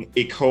becoming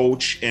a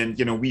coach. And,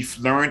 we've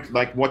learned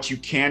what you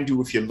can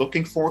do if you're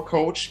looking for a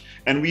coach.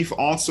 And we've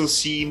also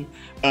seen,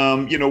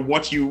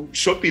 what you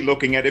should be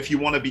looking at if you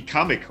want to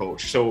become a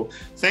coach. So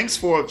thanks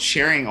for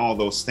sharing all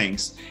those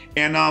things.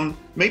 And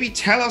maybe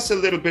tell us a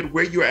little bit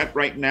where you're at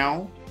right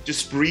now,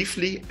 just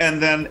briefly,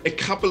 and then a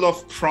couple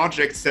of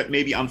projects that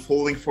may be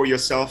unfolding for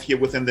yourself here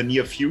within the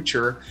near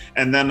future.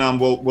 And then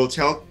we'll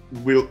tell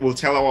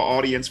our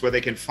audience where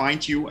they can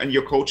find you and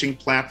your coaching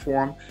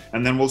platform,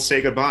 and then we'll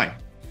say goodbye.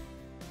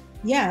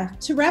 Yeah,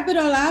 to wrap it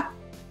all up,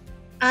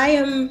 I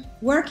am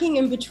working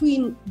in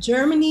between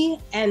Germany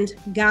and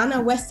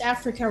Ghana, West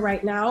Africa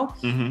right now.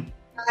 Mm-hmm.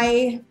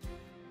 I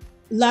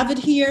love it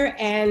here,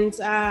 and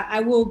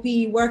I will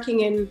be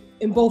working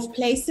in both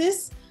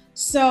places.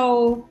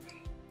 So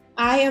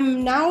I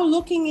am now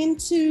looking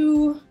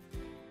into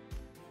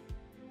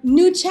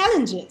new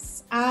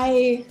challenges.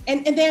 And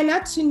they're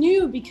not too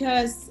new,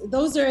 because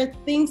those are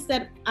things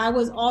that I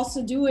was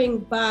also doing,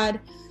 but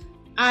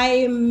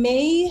I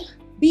may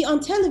be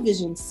on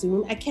television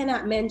soon. I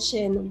cannot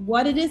mention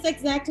what it is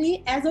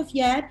exactly as of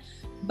yet,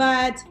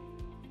 but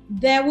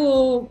there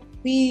will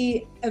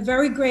be a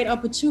very great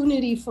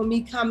opportunity for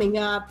me coming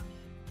up,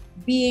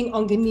 being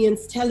on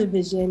Ghanaian's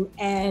television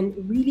and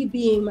really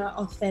being my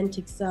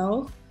authentic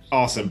self.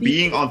 Awesome.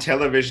 Being on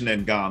television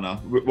in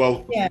Ghana.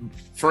 Well, yeah.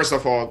 First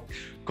of all,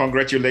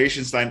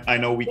 congratulations. I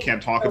know we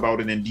can't talk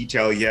about it in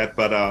detail yet,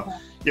 but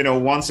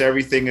once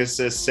everything is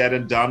said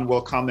and done,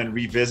 we'll come and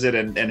revisit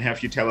and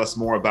have you tell us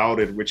more about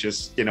it, which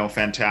is,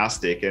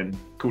 fantastic, and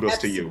kudos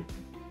to you.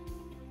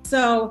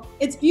 So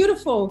it's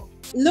beautiful.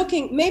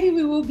 Maybe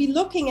we will be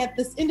looking at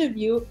this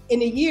interview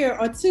in a year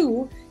or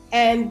two,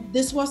 and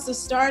this was the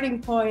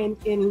starting point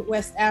in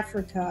West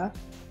Africa.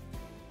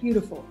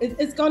 Beautiful.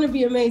 It's going to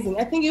be amazing.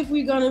 I think if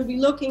we're going to be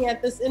looking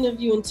at this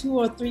interview in 2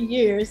 or 3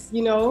 years,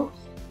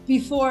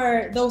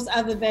 before those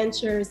other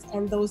ventures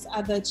and those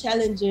other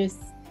challenges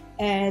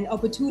and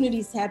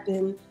opportunities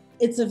happen,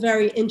 it's a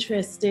very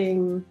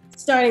interesting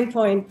starting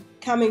point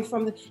coming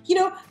from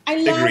I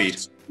love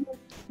to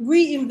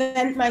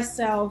reinvent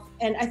myself,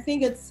 and I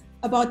think it's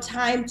about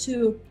time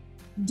to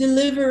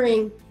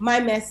delivering my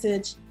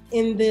message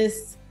in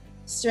this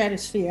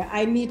stratosphere.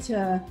 I need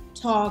to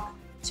talk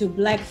to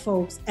Black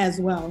folks as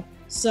well.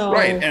 So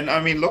right, and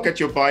look at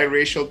your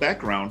biracial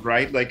background,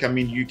 right?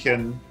 You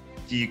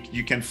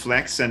can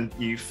flex, and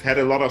you've had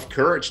a lot of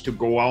courage to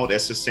go out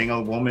as a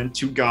single woman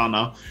to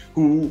Ghana,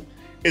 who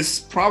is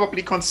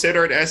probably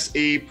considered as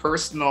a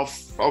person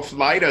of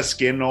lighter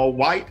skin or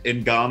white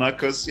in Ghana,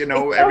 because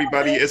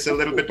everybody is a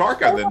little bit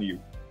darker than you.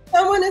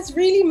 Someone is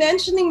really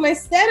mentioning my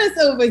status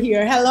over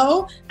here.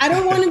 Hello? I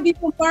don't want to be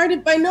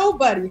bombarded by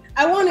nobody.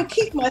 I want to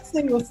keep my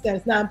single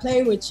status. Now I'm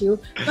playing with you.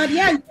 But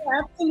yeah,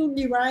 you're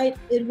absolutely right.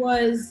 It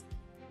was,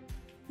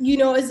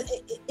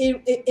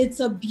 it's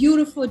a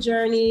beautiful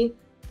journey,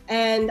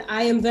 and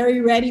I am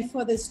very ready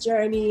for this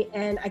journey,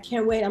 and I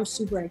can't wait. I'm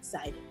super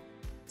excited.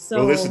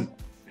 So well,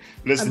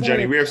 listen,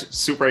 Jenny, we are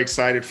super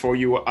excited for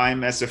you.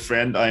 I'm, as a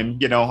friend,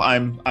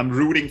 I'm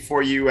rooting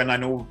for you, and I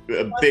know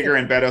bigger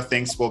and better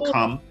things will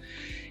come.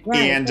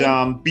 Right.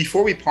 And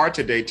before we part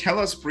today, tell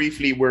us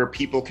briefly where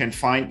people can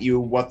find you,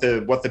 what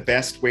the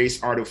best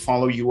ways are to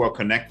follow you or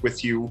connect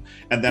with you.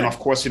 And then, of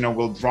course,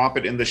 we'll drop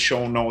it in the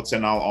show notes,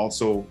 and I'll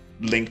also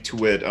link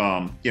to it,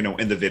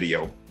 in the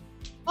video.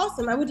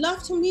 Awesome. I would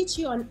love to meet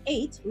you on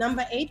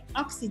number 8,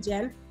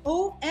 Oxygen,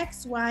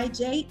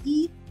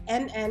 OXYJENN,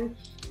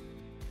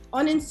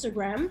 on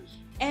Instagram.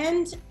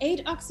 And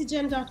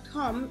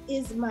 8oxygen.com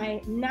is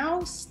my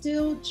now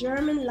still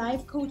German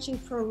life coaching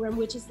program,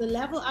 which is the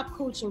Level Up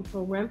coaching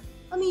program.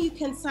 You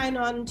can sign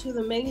on to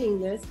the mailing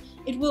list.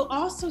 It will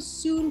also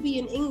soon be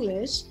in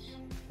English.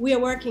 We are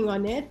working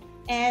on it.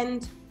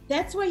 And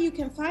that's where you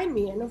can find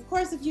me. And of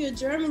course, if you're a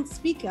German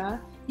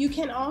speaker You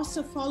can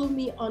also follow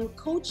me on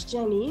Coach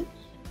Jenny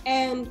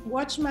and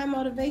watch my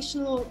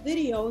motivational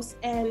videos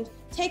and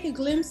take a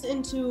glimpse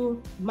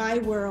into my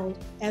world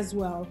as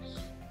well.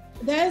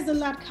 There's a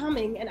lot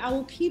coming, and I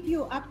will keep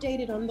you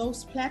updated on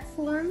those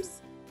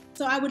platforms.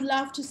 So I would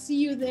love to see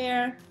you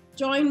there.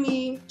 Join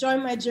me,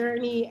 join my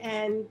journey,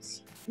 and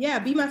yeah,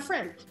 be my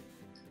friend.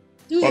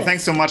 Well,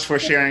 thanks so much for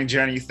sharing,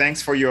 Jenny.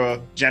 Thanks for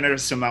your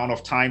generous amount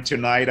of time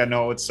tonight. I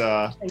know it's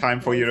time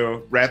for you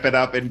to wrap it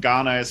up in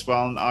Ghana as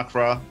well, in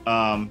Accra.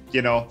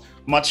 You know,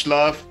 much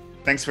love.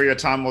 Thanks for your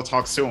time. We'll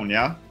talk soon,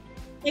 yeah?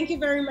 Thank you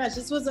very much.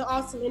 This was an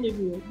awesome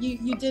interview.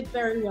 You did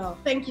very well.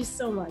 Thank you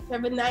so much.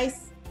 Have a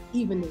nice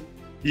evening.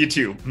 You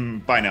too.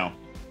 Bye now.